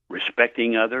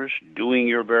 respecting others, doing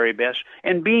your very best,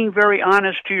 and being very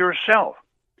honest to yourself.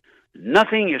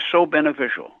 Nothing is so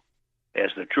beneficial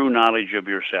as the true knowledge of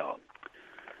yourself.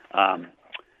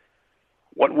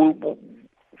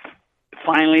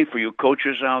 Finally, for you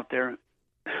coaches out there,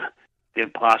 the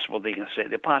impossible, they can say,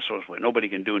 the impossible is what nobody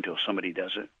can do until somebody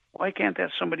does it. Why can't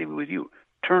that somebody be with you?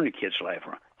 Turn the kid's life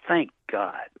around. Thank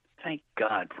God. Thank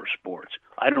God for sports.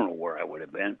 I don't know where I would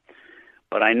have been.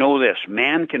 But I know this,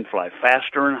 man can fly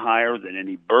faster and higher than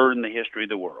any bird in the history of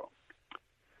the world.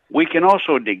 We can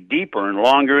also dig deeper and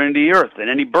longer into the earth than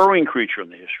any burrowing creature in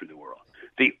the history of the world.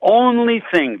 The only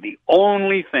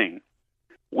thing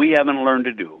we haven't learned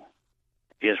to do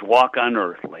is walk on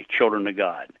earth like children of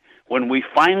God. When we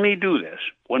finally do this,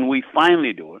 we'll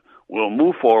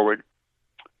move forward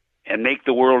and make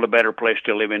the world a better place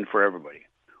to live in for everybody.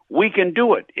 We can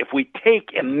do it if we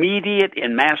take immediate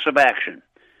and massive action.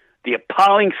 The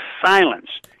appalling silence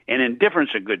and indifference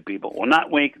of good people will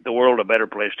not make the world a better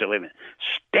place to live in.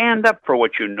 Stand up for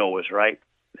what you know is right,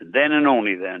 and then and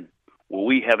only then will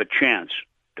we have a chance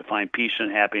to find peace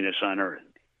and happiness on earth.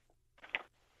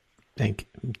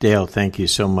 Dale, thank you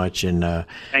so much, and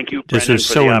thank you. This was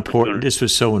so important. This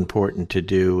was so important to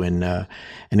do, and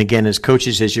again, as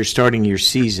coaches, as you're starting your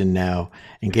season now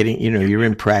and getting, you're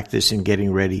in practice and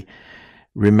getting ready.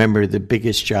 Remember, the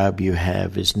biggest job you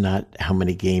have is not how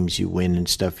many games you win and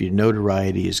stuff. Your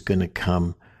notoriety is going to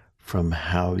come from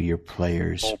how your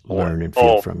players learn and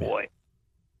feel from you.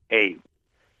 Hey,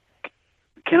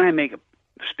 can I make a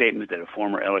statement that a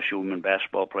former LSU women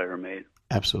basketball player made?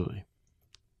 Absolutely.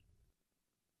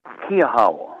 Kia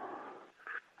Howell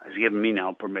has given me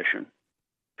now permission.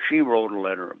 She wrote a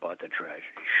letter about the tragedy.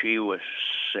 She was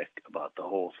sick about the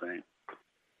whole thing.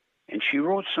 And she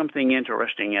wrote something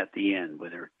interesting at the end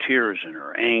with her tears and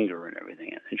her anger and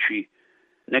everything. And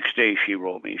next day she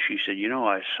wrote me. She said,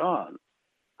 I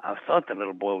thought the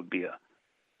little boy would be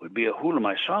a hoodlum.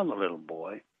 I saw the little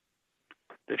boy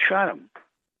that shot him.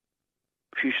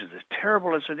 She said, as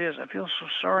terrible as it is, I feel so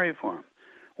sorry for him.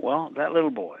 Well, that little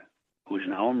boy, who's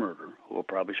now a murderer, who will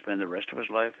probably spend the rest of his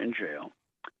life in jail,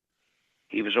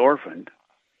 he was orphaned.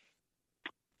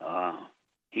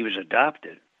 He was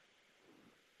adopted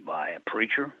by a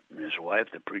preacher and his wife.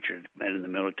 The preacher had been in the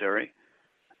military.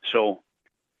 So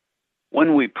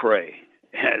when we pray,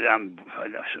 and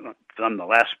I'm the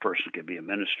last person who could be a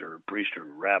minister or a priest or a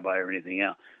rabbi or anything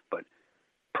else, but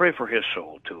pray for his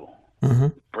soul too. Mm-hmm.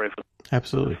 Pray for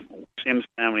absolutely Tim's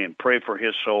family and pray for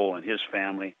his soul and his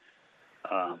family,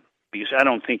 because I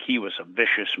don't think he was a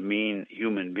vicious, mean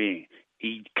human being.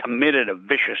 He committed a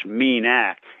vicious, mean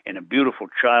act, and a beautiful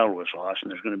child was lost, and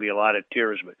there's going to be a lot of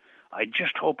tears, but I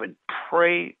just hope and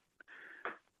pray,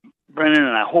 Brendan,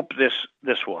 and I hope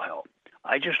this will help.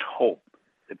 I just hope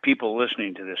that people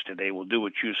listening to this today will do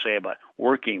what you say about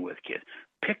working with kids.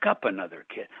 Pick up another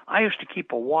kid. I used to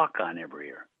keep a walk-on every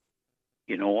year.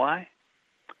 You know why?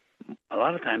 A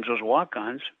lot of times those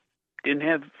walk-ons didn't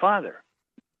have father.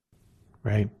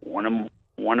 Right. One of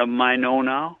them I know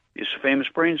now is a famous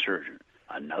brain surgeon.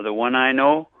 Another one I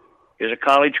know is a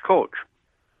college coach.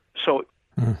 So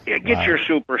get your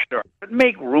superstar, but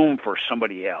make room for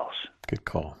somebody else. Good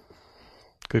call.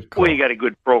 Good call. Well, you got a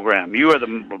good program. You are the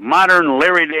modern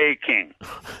Larry Day King.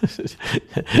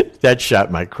 That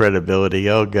shot my credibility.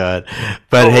 Oh, God.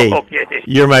 But, hey,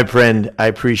 you're my friend. I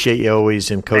appreciate you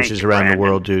always, and coaches around the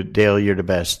world do. Dale, you're the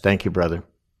best. Thank you, brother.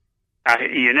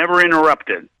 You never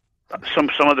interrupted. Some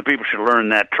other people should learn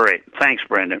that trait. Thanks,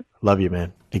 Brendan. Love you,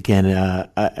 man. Again,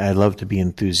 I love to be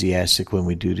enthusiastic when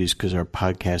we do these because our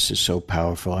podcast is so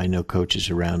powerful. I know coaches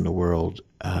around the world,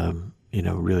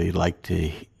 really like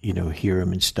to, hear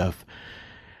them and stuff.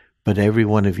 But every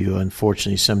one of you,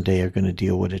 unfortunately, someday are going to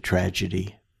deal with a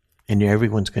tragedy, and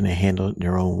everyone's going to handle it in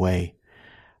their own way.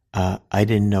 I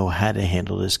didn't know how to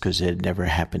handle this because it had never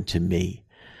happened to me.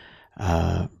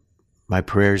 My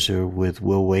prayers are with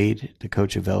Will Wade, the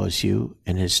coach of LSU,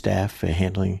 and his staff for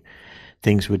handling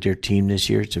things with their team this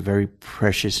year. It's a very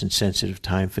precious and sensitive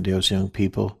time for those young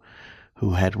people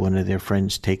who had one of their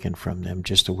friends taken from them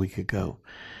just a week ago.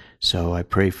 So I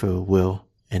pray for Will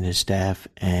and his staff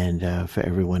and for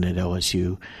everyone at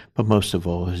LSU, but most of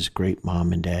all, his great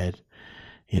mom and dad,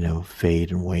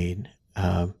 Fade and Wade.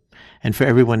 And for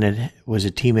everyone that was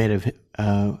a teammate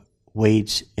of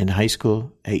Wade's in high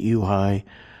school, at U High,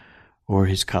 or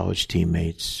his college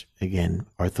teammates, again,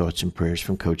 our thoughts and prayers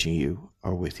from Coaching U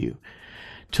are with you.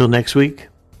 Till next week,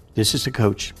 this is the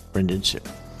coach, Brendan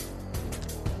Suhr.